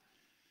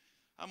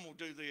 I'm going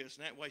to do this,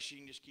 and that way she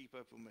can just keep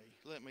up with me.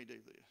 Let me do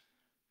this.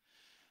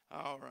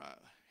 All right.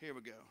 Here we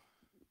go.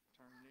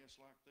 Turn this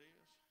like this.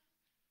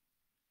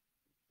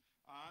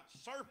 All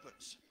right.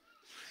 Serpents.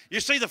 You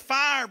see, the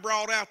fire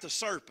brought out the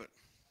serpent.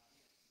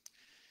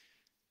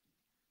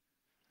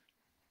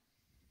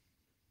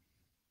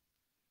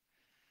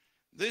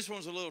 This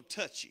one's a little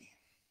touchy.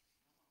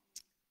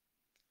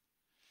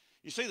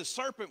 You see, the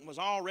serpent was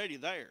already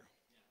there.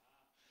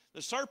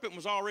 The serpent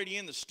was already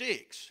in the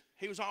sticks.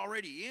 He was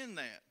already in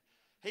that.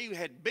 He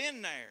had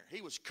been there.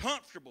 He was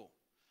comfortable,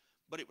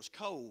 but it was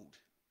cold.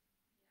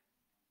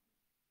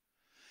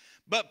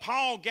 But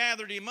Paul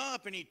gathered him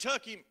up and he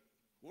took him.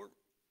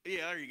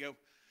 Yeah, there you go.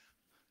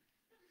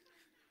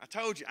 I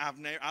told you I've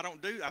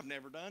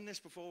never done this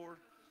before.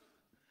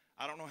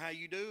 I don't know how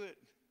you do it.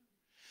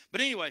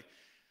 But anyway,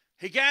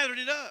 he gathered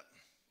it up.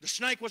 The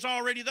snake was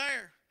already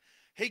there.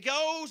 He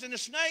goes and the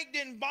snake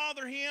didn't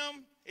bother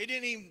him. It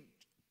didn't even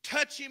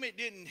touch him. It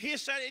didn't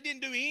hiss at it. It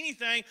didn't do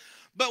anything.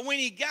 But when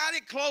he got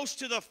it close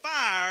to the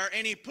fire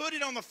and he put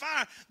it on the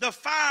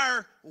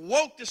fire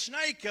woke the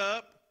snake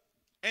up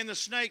and the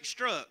snake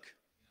struck.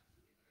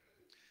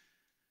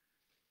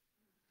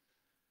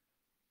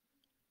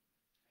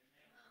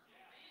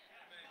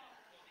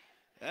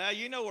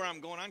 You know where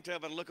I'm going. I can tell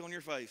by the look on your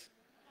face.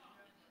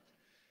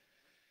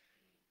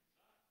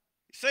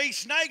 See,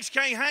 snakes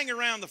can't hang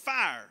around the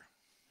fire.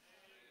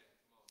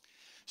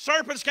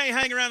 Serpents can't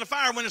hang around the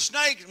fire. When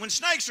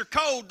snakes are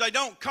cold, they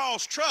don't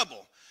cause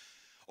trouble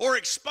or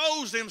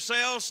expose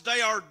themselves.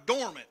 They are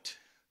dormant.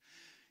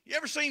 You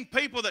ever seen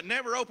people that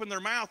never open their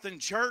mouth in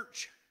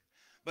church,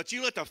 but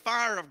you let the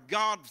fire of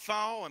God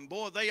fall, and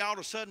boy, they all of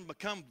a sudden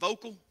become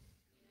vocal?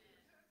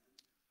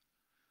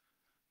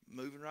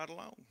 Moving right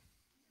along.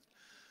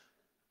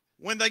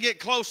 When they get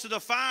close to the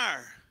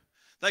fire,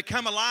 they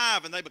come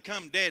alive and they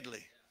become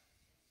deadly.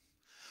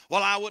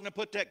 Well, I wouldn't have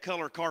put that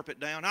color carpet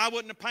down. I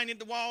wouldn't have painted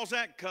the walls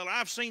that color.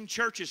 I've seen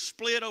churches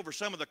split over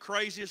some of the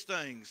craziest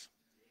things.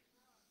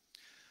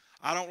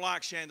 I don't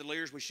like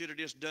chandeliers. We should have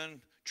just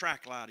done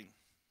track lighting.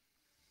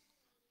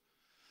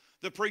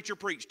 The preacher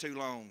preached too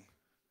long.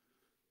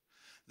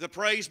 The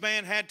praise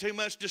band had too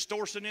much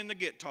distortion in the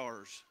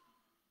guitars.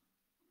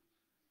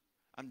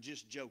 I'm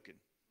just joking.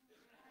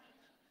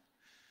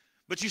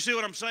 But you see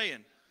what I'm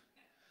saying?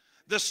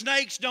 The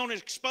snakes don't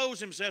expose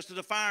themselves till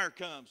the fire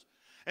comes.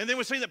 And then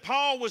we see that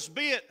Paul was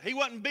bit. He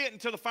wasn't bit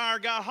until the fire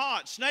got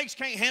hot. Snakes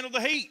can't handle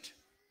the heat.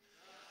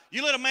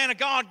 You let a man of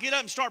God get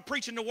up and start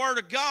preaching the word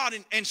of God,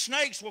 and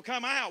snakes will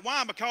come out.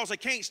 Why? Because they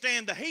can't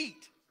stand the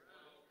heat.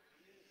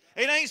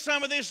 It ain't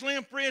some of this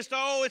limp wrist,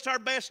 oh, it's our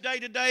best day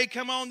today.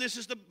 Come on, this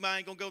is the... I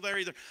ain't going to go there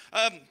either.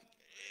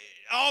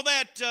 All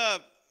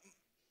that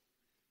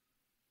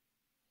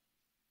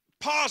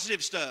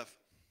positive stuff.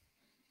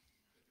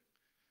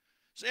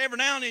 So every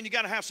now and then you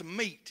got to have some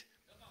meat.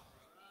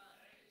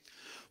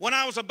 When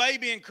I was a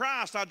baby in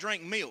Christ, I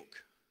drank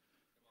milk.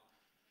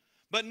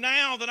 But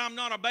now that I'm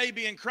not a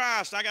baby in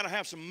Christ, I got to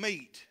have some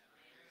meat.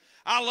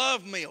 I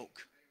love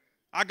milk.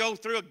 I go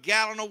through a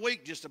gallon a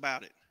week just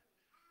about it.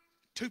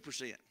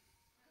 2%.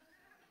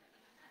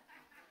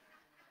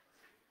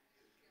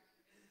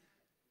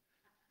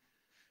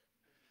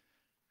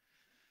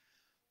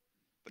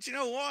 But you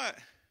know what?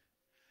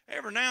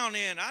 Every now and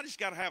then, I just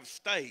got to have a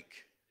steak.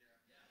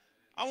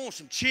 I want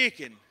some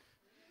chicken.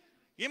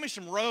 Give me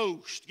some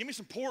roast. Give me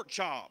some pork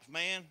chops,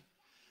 man.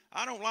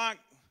 I don't like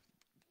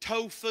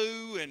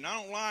tofu and I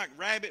don't like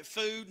rabbit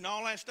food and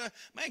all that stuff.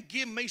 Man,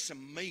 give me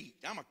some meat.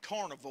 I'm a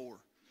carnivore.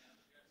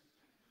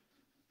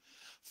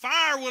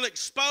 Fire will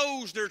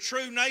expose their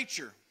true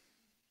nature.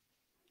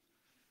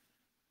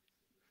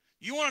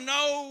 You want to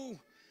know?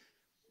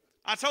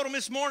 I told them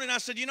this morning, I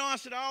said,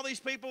 all these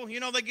people,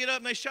 they get up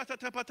and they shut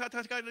that,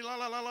 la,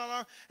 la, la, la,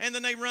 la, and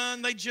then they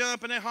run, they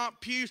jump, and they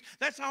hop pews.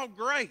 That's all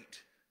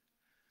great.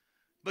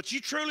 But you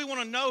truly want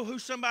to know who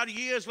somebody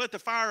is, let the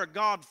fire of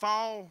God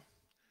fall,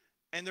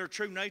 and their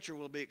true nature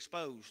will be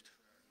exposed.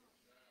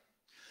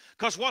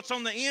 Because what's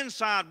on the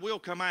inside will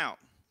come out.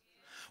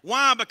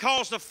 Why?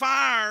 Because the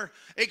fire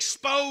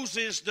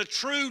exposes the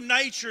true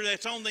nature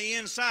that's on the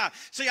inside.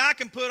 See, I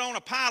can put on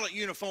a pilot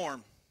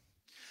uniform,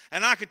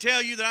 and I can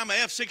tell you that I'm an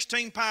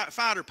F-16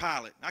 fighter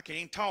pilot. I can't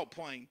even talk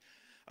plain.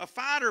 A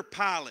fighter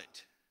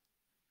pilot.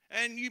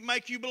 And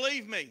make you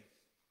believe me.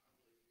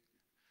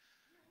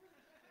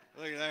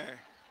 Look at there.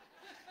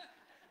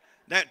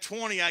 That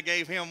 20 I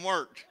gave him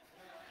worked.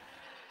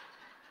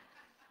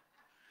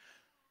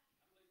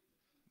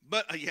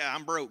 But, yeah,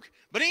 I'm broke.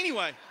 But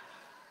anyway,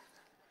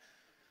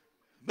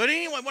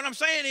 what I'm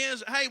saying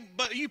is, hey,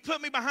 but you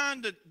put me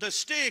behind the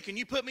stick and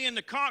you put me in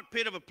the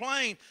cockpit of a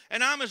plane,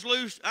 and I'm as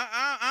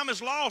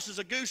lost as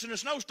a goose in a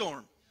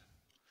snowstorm.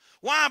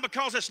 Why?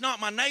 Because it's not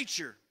my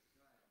nature.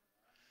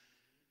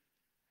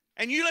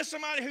 And you let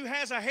somebody who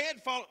has a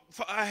head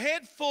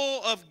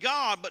full of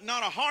God, but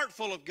not a heart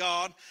full of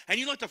God, and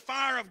you let the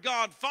fire of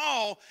God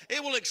fall,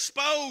 it will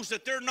expose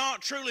that they're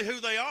not truly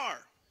who they are.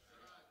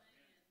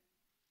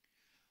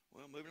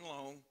 Well, moving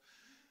along.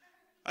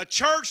 A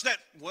church that's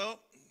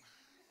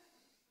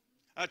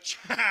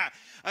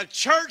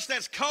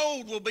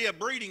cold will be a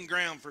breeding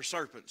ground for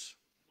serpents.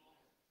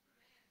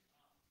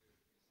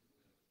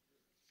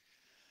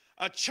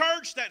 A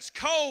church that's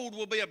cold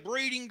will be a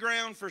breeding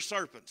ground for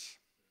serpents.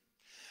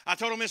 I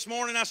told him this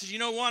morning, I said, you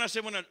know what? I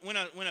said, when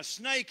a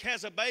snake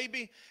has a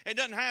baby, it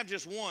doesn't have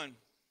just one.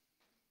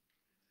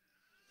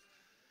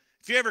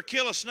 If you ever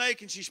kill a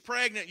snake and she's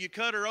pregnant, you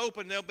cut her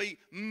open, there'll be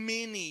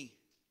many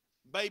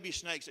baby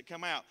snakes that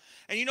come out.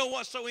 And you know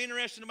what's so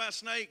interesting about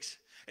snakes?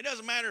 It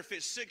doesn't matter if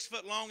it's 6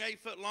 foot long, 8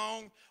 foot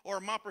long, or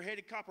a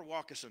mopper-headed copper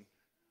moccasin.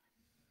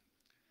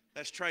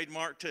 That's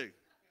trademark too.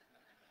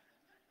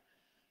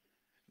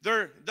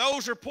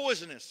 Those are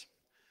poisonous.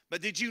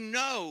 But did you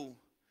know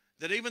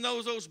that even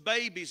though those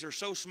babies are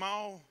so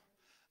small,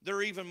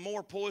 they're even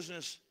more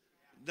poisonous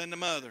than the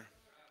mother?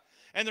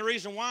 And the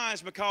reason why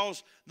is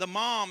because the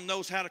mom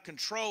knows how to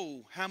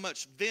control how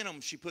much venom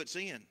she puts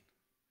in.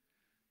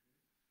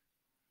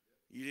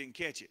 You didn't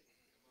catch it.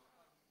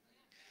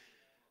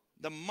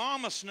 The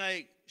mama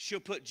snake, she'll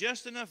put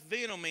just enough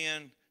venom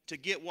in to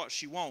get what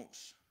she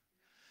wants.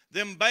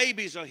 Them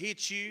babies will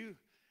hit you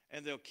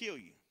and they'll kill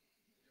you.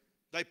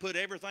 They put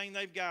everything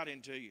they've got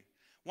into you.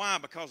 Why?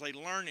 Because they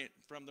learn it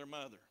from their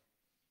mother.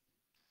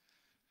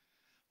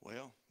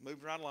 Well,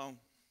 moving right along.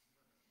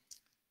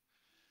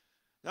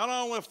 Not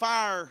only will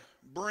fire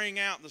bring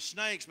out the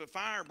snakes, but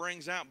fire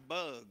brings out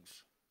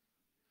bugs.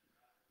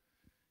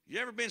 You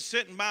ever been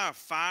sitting by a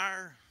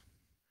fire?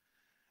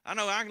 I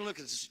know I can look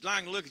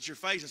at your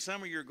face, and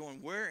some of you are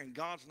going, where in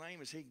God's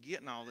name is he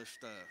getting all this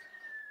stuff?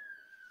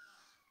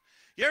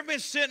 You ever been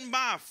sitting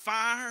by a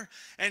fire,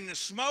 and the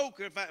smoke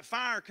of that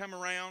fire come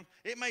around,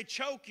 it may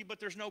choke you, but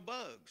there's no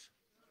bugs.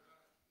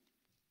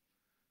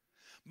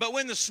 But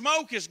when the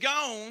smoke is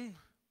gone,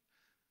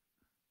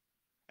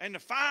 and the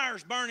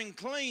fire's burning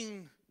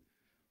clean,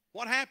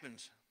 what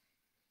happens?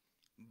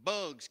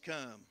 Bugs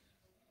come.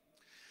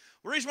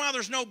 The reason why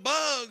there's no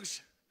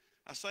bugs,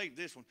 I saved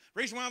this one.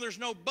 The reason why there's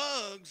no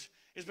bugs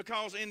is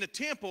because in the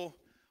temple,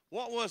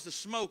 what was the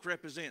smoke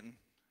representing?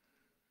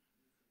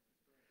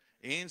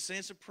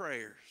 Incense of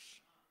prayers.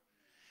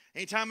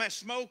 Anytime that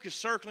smoke is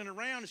circling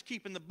around, it's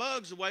keeping the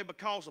bugs away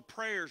because the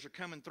prayers are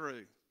coming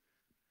through.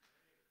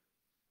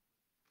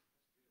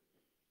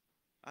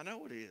 I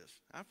know it is.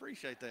 I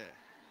appreciate that.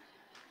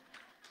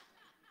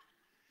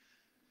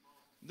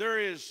 There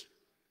is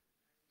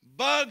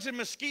bugs and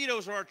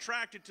mosquitoes are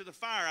attracted to the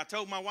fire. I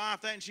told my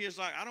wife that, and she was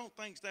like, I don't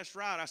think that's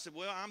right. I said,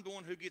 well, I'm the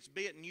one who gets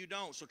bit, and you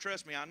don't, so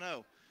trust me, I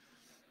know.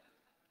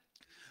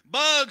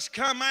 Bugs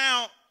come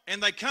out,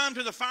 and they come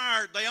to the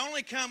fire. They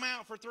only come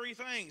out for 3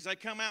 things. They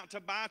come out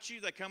to bite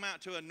you, they come out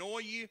to annoy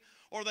you,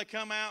 or they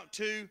come out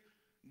to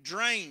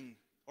drain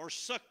or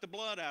suck the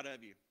blood out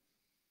of you.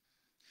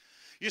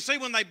 You see,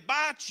 when they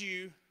bite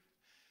you,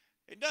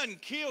 it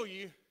doesn't kill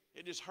you,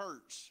 it just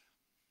hurts.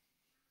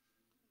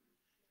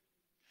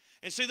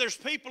 And see, there's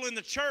people in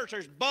the church,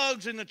 there's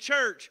bugs in the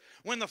church.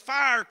 When the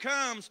fire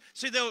comes,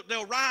 see,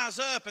 they'll rise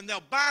up and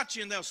they'll bite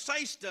you and they'll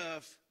say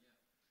stuff.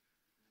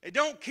 It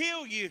don't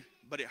kill you,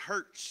 but it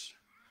hurts.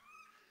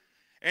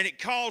 And it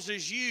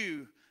causes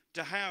you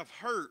to have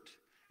hurt.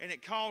 And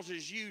it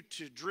causes you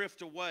to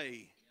drift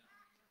away.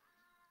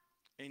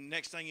 And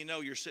next thing you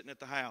know, you're sitting at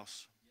the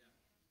house.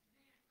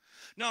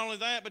 Not only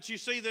that, but you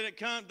see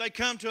that they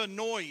come to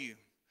annoy you.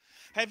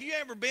 Have you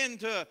ever been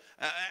to,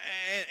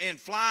 and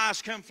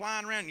flies come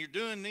flying around, and you're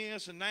doing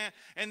this and that,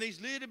 and these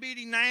little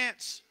bitty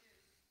gnats,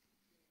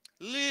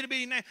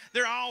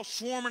 they're all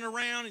swarming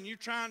around, and you're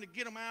trying to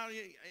get them out.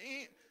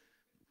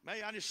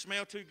 Maybe I just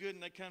smell too good,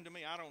 and they come to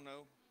me. I don't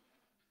know.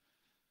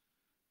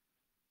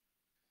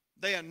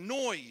 They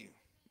annoy you.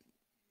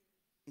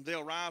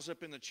 They'll rise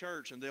up in the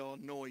church, and they'll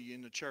annoy you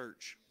in the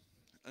church.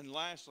 And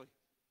lastly,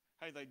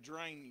 hey, they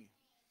drain you.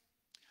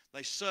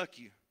 They suck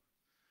you.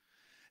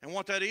 And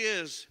what that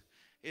is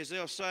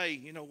they'll say,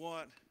 you know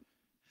what?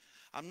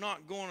 I'm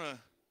not going to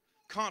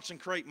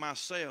consecrate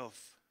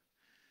myself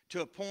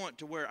to a point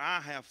to where I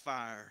have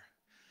fire,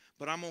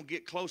 but I'm going to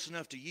get close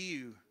enough to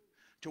you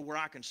to where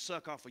I can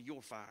suck off of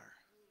your fire.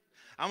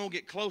 I'm going to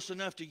get close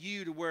enough to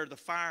you to where the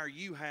fire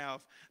you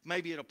have,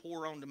 maybe it'll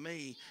pour onto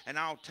me, and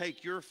I'll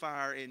take your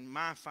fire and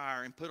my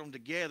fire and put them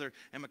together,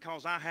 and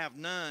because I have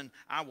none,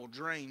 I will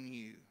drain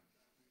you.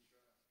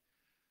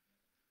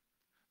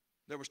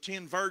 There was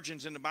 10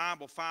 virgins in the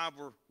Bible. 5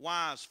 were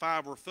wise,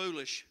 5 were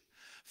foolish.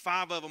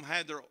 5 of them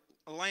had their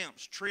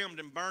lamps trimmed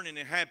and burning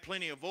and had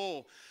plenty of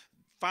oil.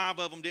 5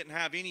 of them didn't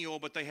have any oil,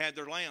 but they had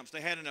their lamps. They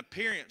had an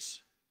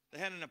appearance. They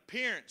had an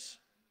appearance.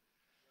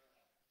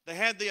 They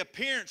had the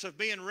appearance of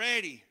being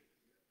ready,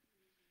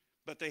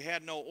 but they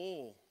had no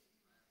oil.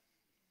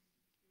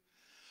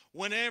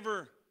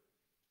 Whenever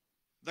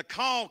the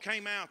call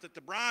came out that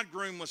the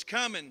bridegroom was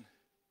coming,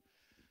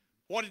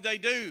 what did they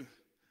do?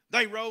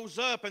 They rose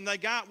up and they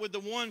got with the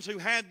ones who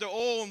had the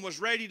oil and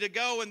was ready to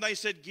go, and they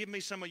said, give me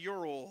some of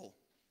your oil.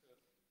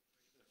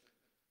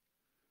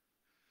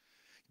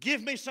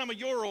 Give me some of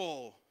your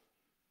oil.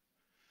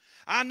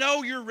 I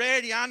know you're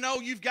ready. I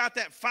know you've got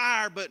that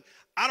fire, but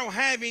I don't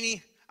have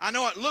any. I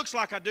know it looks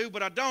like I do,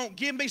 but I don't.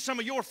 Give me some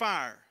of your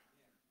fire.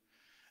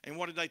 And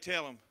what did they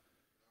tell him?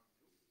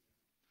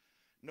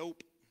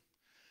 Nope.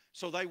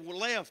 So they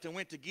left and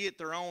went to get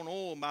their own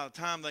oil, and by the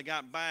time they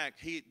got back,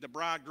 the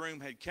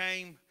bridegroom had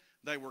came.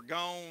 They were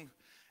gone,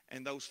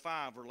 and those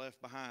 5 were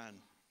left behind.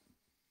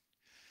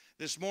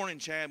 This morning,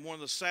 Chad, one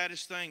of the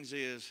saddest things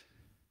is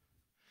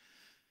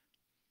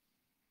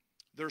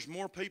there's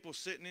more people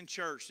sitting in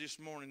church this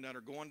morning that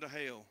are going to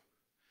hell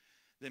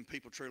than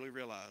people truly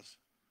realize.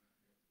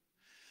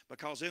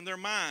 Because in their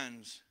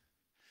minds,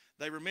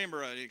 they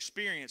remember an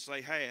experience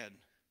they had,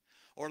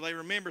 or they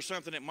remember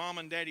something that mom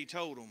and daddy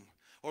told them,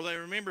 or they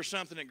remember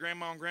something that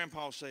grandma and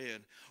grandpa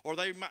said, or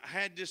they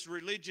had this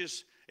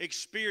religious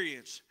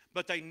experience,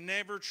 but they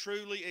never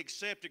truly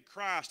accepted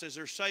Christ as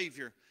their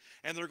Savior,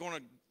 and they're going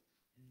to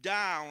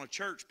die on a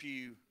church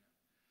pew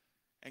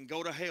and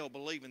go to hell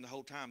believing the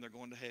whole time they're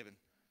going to heaven.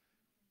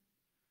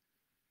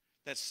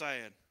 That's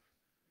sad.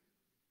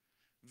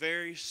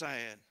 Very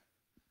sad.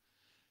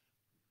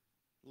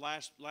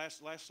 Last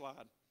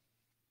slide.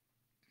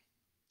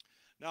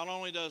 Not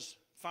only does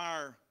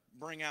fire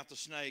bring out the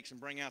snakes and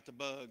bring out the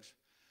bugs,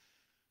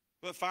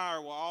 but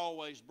fire will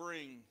always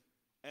bring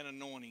an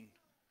anointing.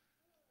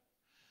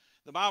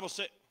 The Bible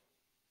said,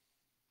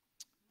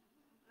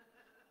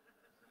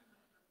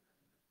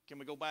 can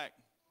we go back?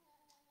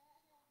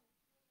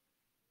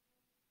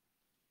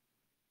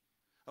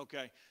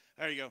 Okay,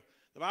 there you go.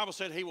 The Bible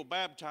said he will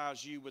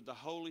baptize you with the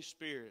Holy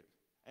Spirit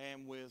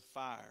and with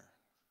fire.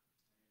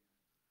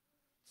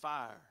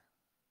 Fire.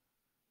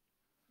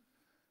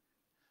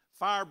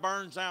 Fire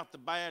burns out the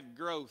bad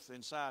growth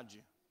inside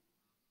you.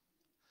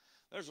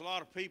 There's a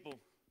lot of people,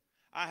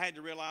 I had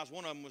to realize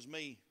one of them was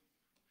me,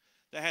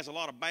 that has a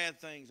lot of bad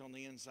things on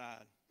the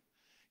inside.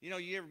 You know,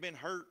 you ever been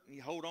hurt and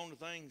you hold on to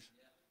things?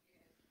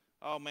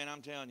 Oh, man,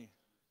 I'm telling you.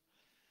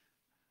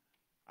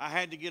 I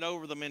had to get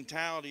over the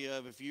mentality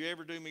of if you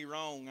ever do me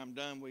wrong, I'm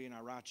done with you and I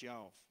write you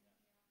off.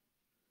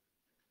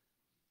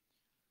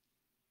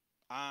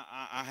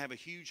 I have a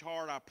huge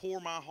heart. I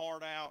pour my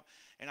heart out,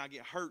 and I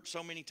get hurt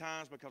so many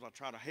times because I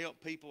try to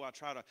help people. I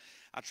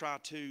try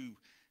to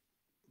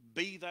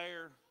be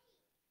there,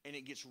 and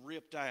it gets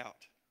ripped out.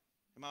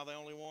 Am I the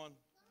only one?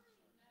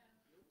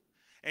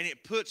 And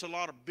it puts a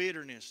lot of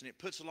bitterness, and it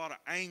puts a lot of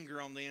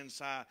anger on the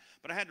inside.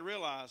 But I had to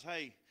realize,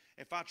 hey,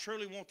 if I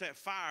truly want that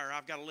fire,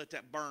 I've got to let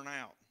that burn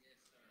out.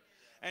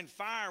 And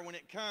fire, when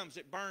it comes,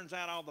 it burns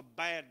out all the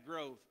bad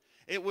growth.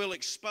 It will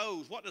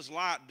expose. What does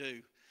light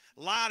do?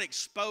 Light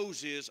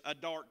exposes a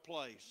dark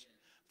place.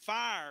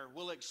 Fire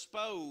will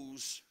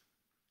expose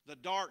the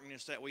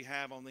darkness that we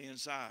have on the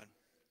inside.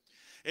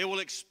 It will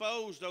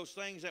expose those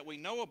things that we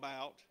know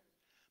about,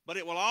 but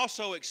it will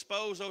also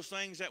expose those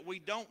things that we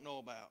don't know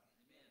about.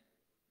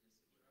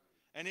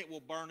 And it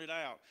will burn it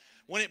out.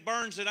 When it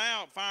burns it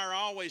out, fire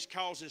always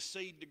causes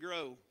seed to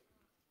grow.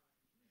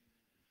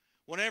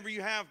 Whenever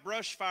you have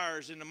brush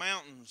fires in the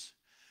mountains,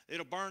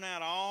 it'll burn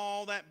out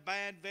all that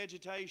bad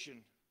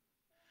vegetation.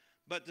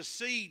 But the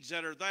seeds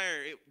that are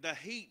there, the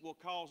heat will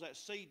cause that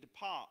seed to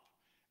pop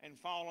and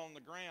fall on the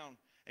ground,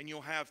 and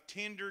you'll have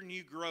tender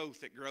new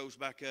growth that grows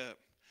back up.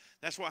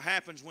 That's what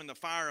happens when the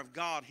fire of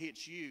God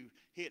hits you,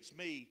 hits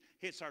me,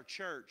 hits our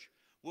church.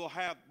 we'll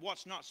have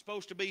what's not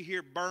supposed to be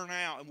here burn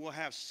out, and we'll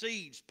have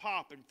seeds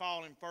pop and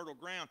fall in fertile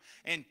ground,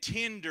 and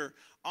tender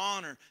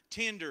honor,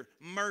 tender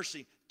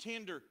mercy,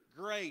 tender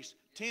grace,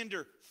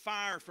 tender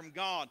fire from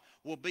God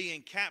will be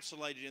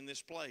encapsulated in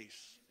this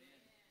place.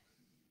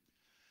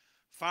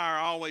 Fire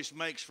always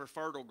makes for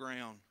fertile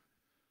ground.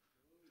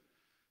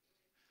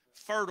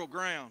 Fertile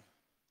ground.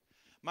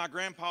 My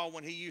grandpa,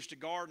 when he used to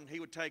garden, he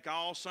would take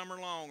all summer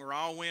long or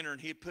all winter, and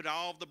he'd put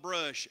all of the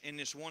brush in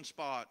this one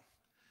spot.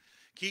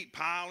 Keep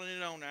piling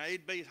it on there.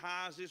 It'd be as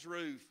high as this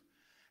roof.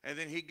 And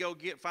then he'd go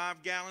get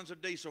 5 gallons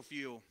of diesel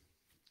fuel.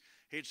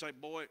 He'd say,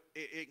 boy,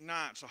 it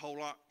ignites a whole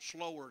lot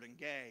slower than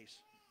gas.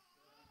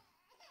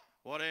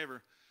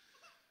 Whatever.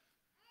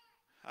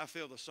 I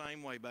feel the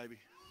same way, baby.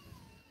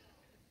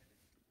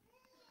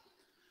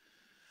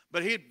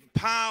 But he'd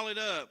pile it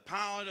up,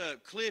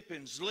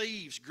 clippings,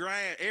 leaves,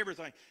 grass,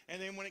 everything. And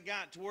then when it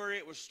got to where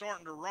it was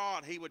starting to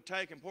rot, he would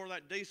take and pour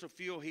that diesel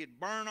fuel. He'd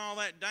burn all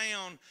that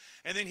down,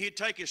 and then he'd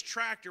take his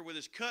tractor with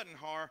his cutting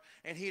har,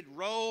 and he'd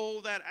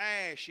roll that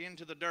ash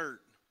into the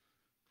dirt.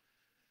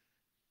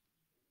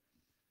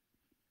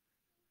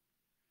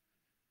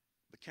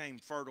 Became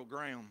fertile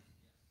ground.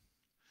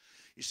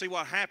 You see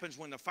what happens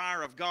when the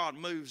fire of God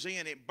moves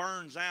in, it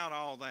burns out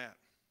all that.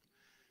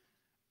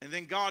 And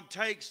then God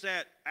takes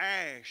that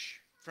ash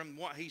from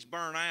what he's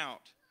burned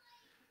out,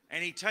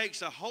 and he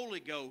takes a Holy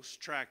Ghost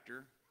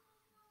tractor,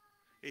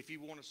 if you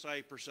want to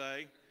say per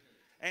se,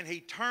 and he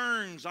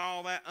turns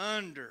all that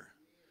under,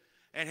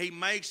 and he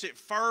makes it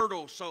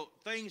fertile so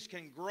things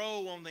can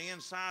grow on the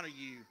inside of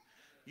you.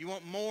 You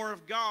want more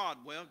of God?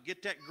 Well,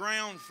 get that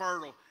ground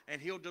fertile,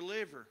 and he'll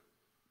deliver.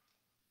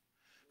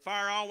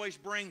 Fire always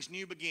brings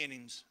new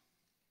beginnings.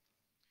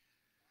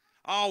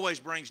 Always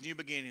brings new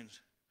beginnings.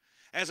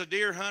 As a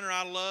deer hunter,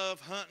 I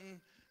love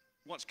hunting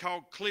what's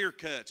called clear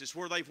cuts. It's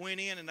where they've went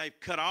in and they've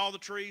cut all the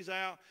trees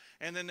out,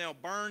 and then they'll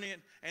burn it,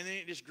 and then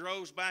it just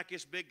grows back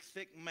this big,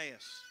 thick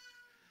mess.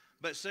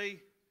 But see,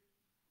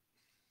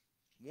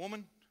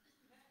 woman,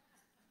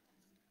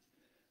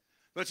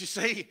 but you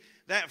see,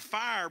 that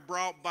fire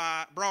brought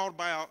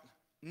about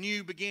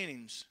new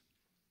beginnings.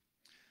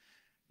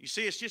 You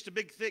see, it's just a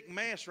big, thick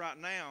mess right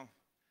now,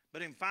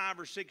 but in 5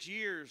 or 6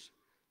 years,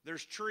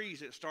 there's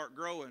trees that start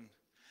growing.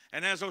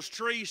 And as those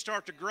trees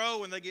start to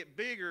grow and they get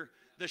bigger,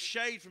 the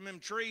shade from them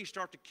trees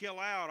start to kill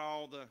out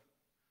all the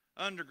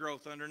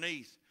undergrowth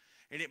underneath.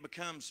 And it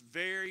becomes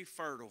very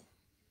fertile.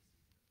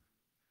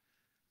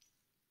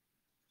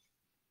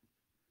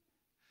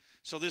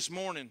 So this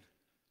morning,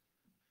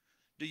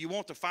 do you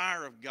want the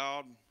fire of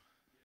God?